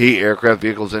 Heat. Aircraft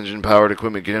vehicles engine powered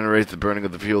equipment generates the burning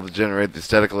of the fuel to generate the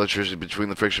static electricity between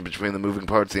the friction between the moving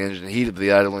parts. The engine heat of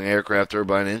the idling aircraft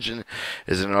turbine engine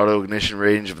is an auto ignition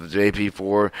range of the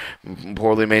JP4.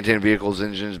 Poorly maintained vehicles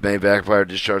engines may backfire.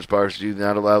 Discharge sparks do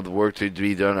not allow the work to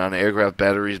be done on aircraft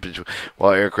batteries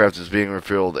while aircraft is being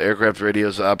refueled. Aircraft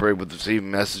radios operate with receiving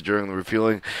message during the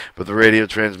refueling, but the radio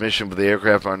transmission for the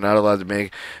aircraft are not allowed to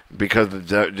make because of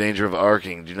the danger of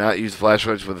arcing. Do not use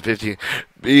flashlights with 15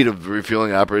 feet of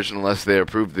refueling operation unless they are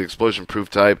approved the explosion-proof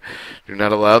type. Do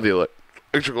not allow the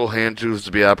electrical hand tools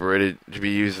to be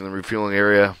used in the refueling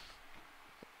area.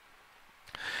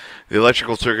 The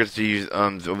electrical circuits used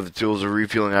of the tools of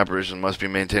refueling operation must be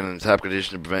maintained in top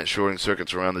condition to prevent shorting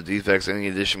circuits around the defects. Any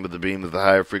addition with the beam of the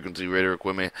higher frequency radar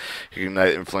equipment can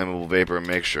ignite inflammable vapor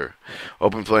mixture.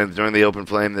 Open flame. During the open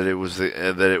flame, during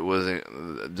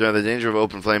the danger of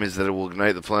open flame is that it will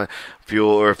ignite the fuel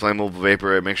or flammable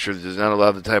vapor mixture. It does not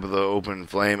allow the type of the open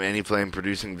flame any flame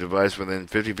producing device within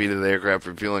 50 feet of the aircraft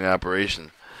refueling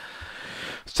operation.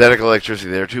 Static electricity.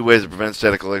 There are two ways to prevent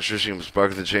static electricity from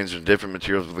spark the chains of different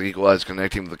materials with equalized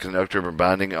connecting with the conductor or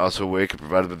bonding. Also, a way can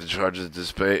provide with the charges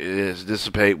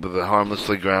dissipate with the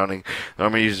harmlessly grounding. The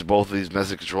Army uses both of these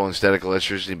methods controlling static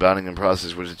electricity bonding and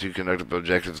process, which the two conductive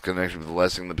objectives connected with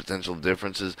lessening the potential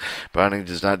differences. Bonding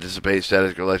does not dissipate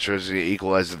static electricity, it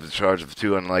equalizes the charge of the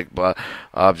two unlike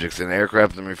objects. In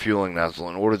aircraft and refueling nozzle,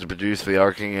 in order to produce the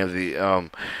arcing of the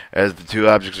as the two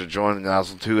objects are joined, the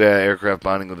nozzle to aircraft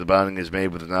bonding with the bonding is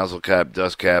made with the nozzle cap,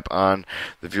 dust cap on.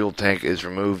 The fuel tank is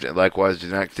removed, and likewise do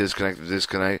not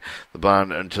disconnect the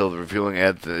bond until the refueling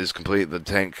is complete. The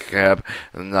tank cap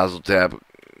and the nozzle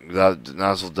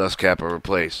dust cap are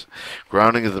replaced.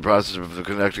 Grounding is the process of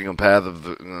conducting a path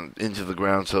into the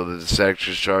ground so that the static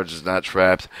discharge is not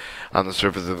trapped on the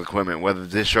surface of the equipment. Whether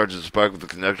the discharge is sparked with the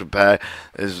conductive path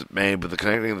is made with the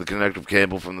connecting of the conductive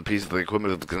cable from the piece of the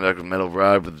equipment of the conductive metal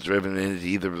rod with driven into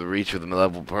either the reach of the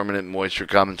level permanent moisture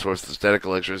common source of static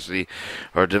electricity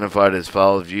are identified as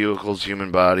follows: vehicles,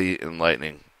 human body, and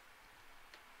lightning.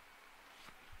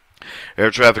 Air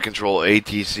Traffic Control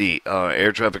ATC.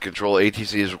 Air Traffic Control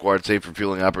ATC is required safe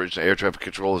refueling operation. Air Traffic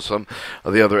Control is some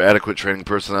of the other adequate training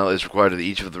personnel is required at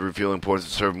each of the refueling points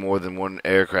to serve more than one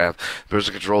aircraft. The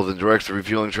person controls and directs the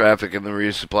refueling traffic and the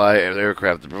resupply of the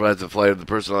aircraft. It provides the flight of the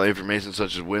personnel information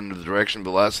such as wind, direction,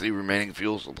 velocity, remaining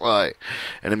fuel supply,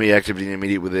 enemy activity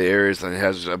immediate with the areas that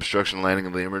has obstruction, landing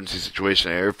of the emergency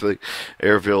situation,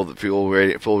 airfield,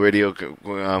 full radio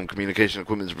communication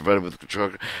equipment is provided with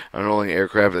truck unrolling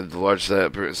aircraft at the large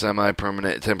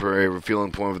semi-permanent temporary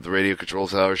refueling point with the radio control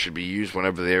tower should be used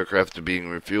whenever the aircraft is being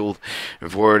refueled. In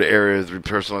forward areas, the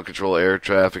personal control air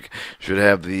traffic should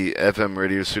have the FM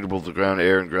radio suitable to ground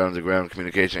air and ground-to-ground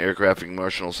communication, aircraft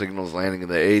marshal signals, landing in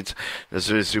the aids,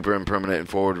 necessary super and permanent and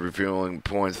forward refueling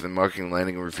points, then marking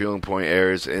landing and refueling point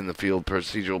areas in the field.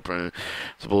 Procedural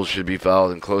principles should be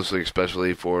followed and closely,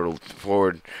 especially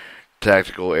forward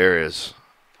tactical areas.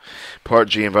 Part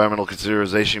G, environmental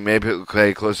consideration. You may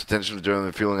pay close attention during the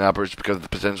refueling operation because of the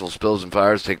potential spills and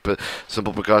fires. Take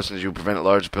simple precautions. You prevent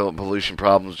large pollution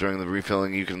problems during the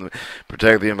refilling. You can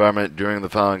protect the environment during the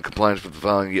following compliance with the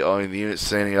following the unit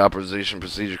standing authorization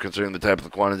procedure concerning the type of the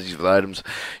quantities of the items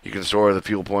you can store at the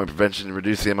fuel point. Prevention to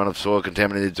reduce the amount of soil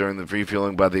contaminated during the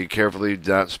refueling by the carefully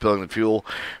not spilling the fuel.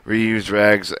 Reuse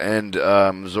rags and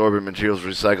absorbent materials.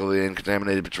 Recycle the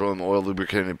contaminated petroleum oil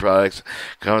lubricating products.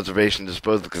 Conservation.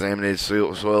 Dispose of the contaminated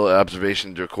soil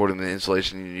observation according to the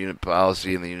installation unit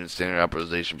policy and the unit standard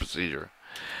authorization procedure.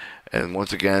 And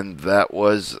once again, that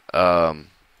was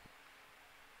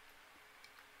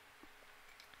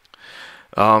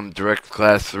Direct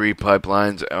Class 3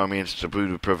 Pipelines, Army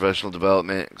Institute of Professional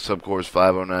Development, Subcourse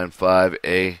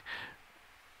 5095A.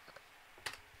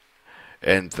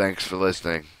 And thanks for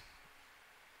listening.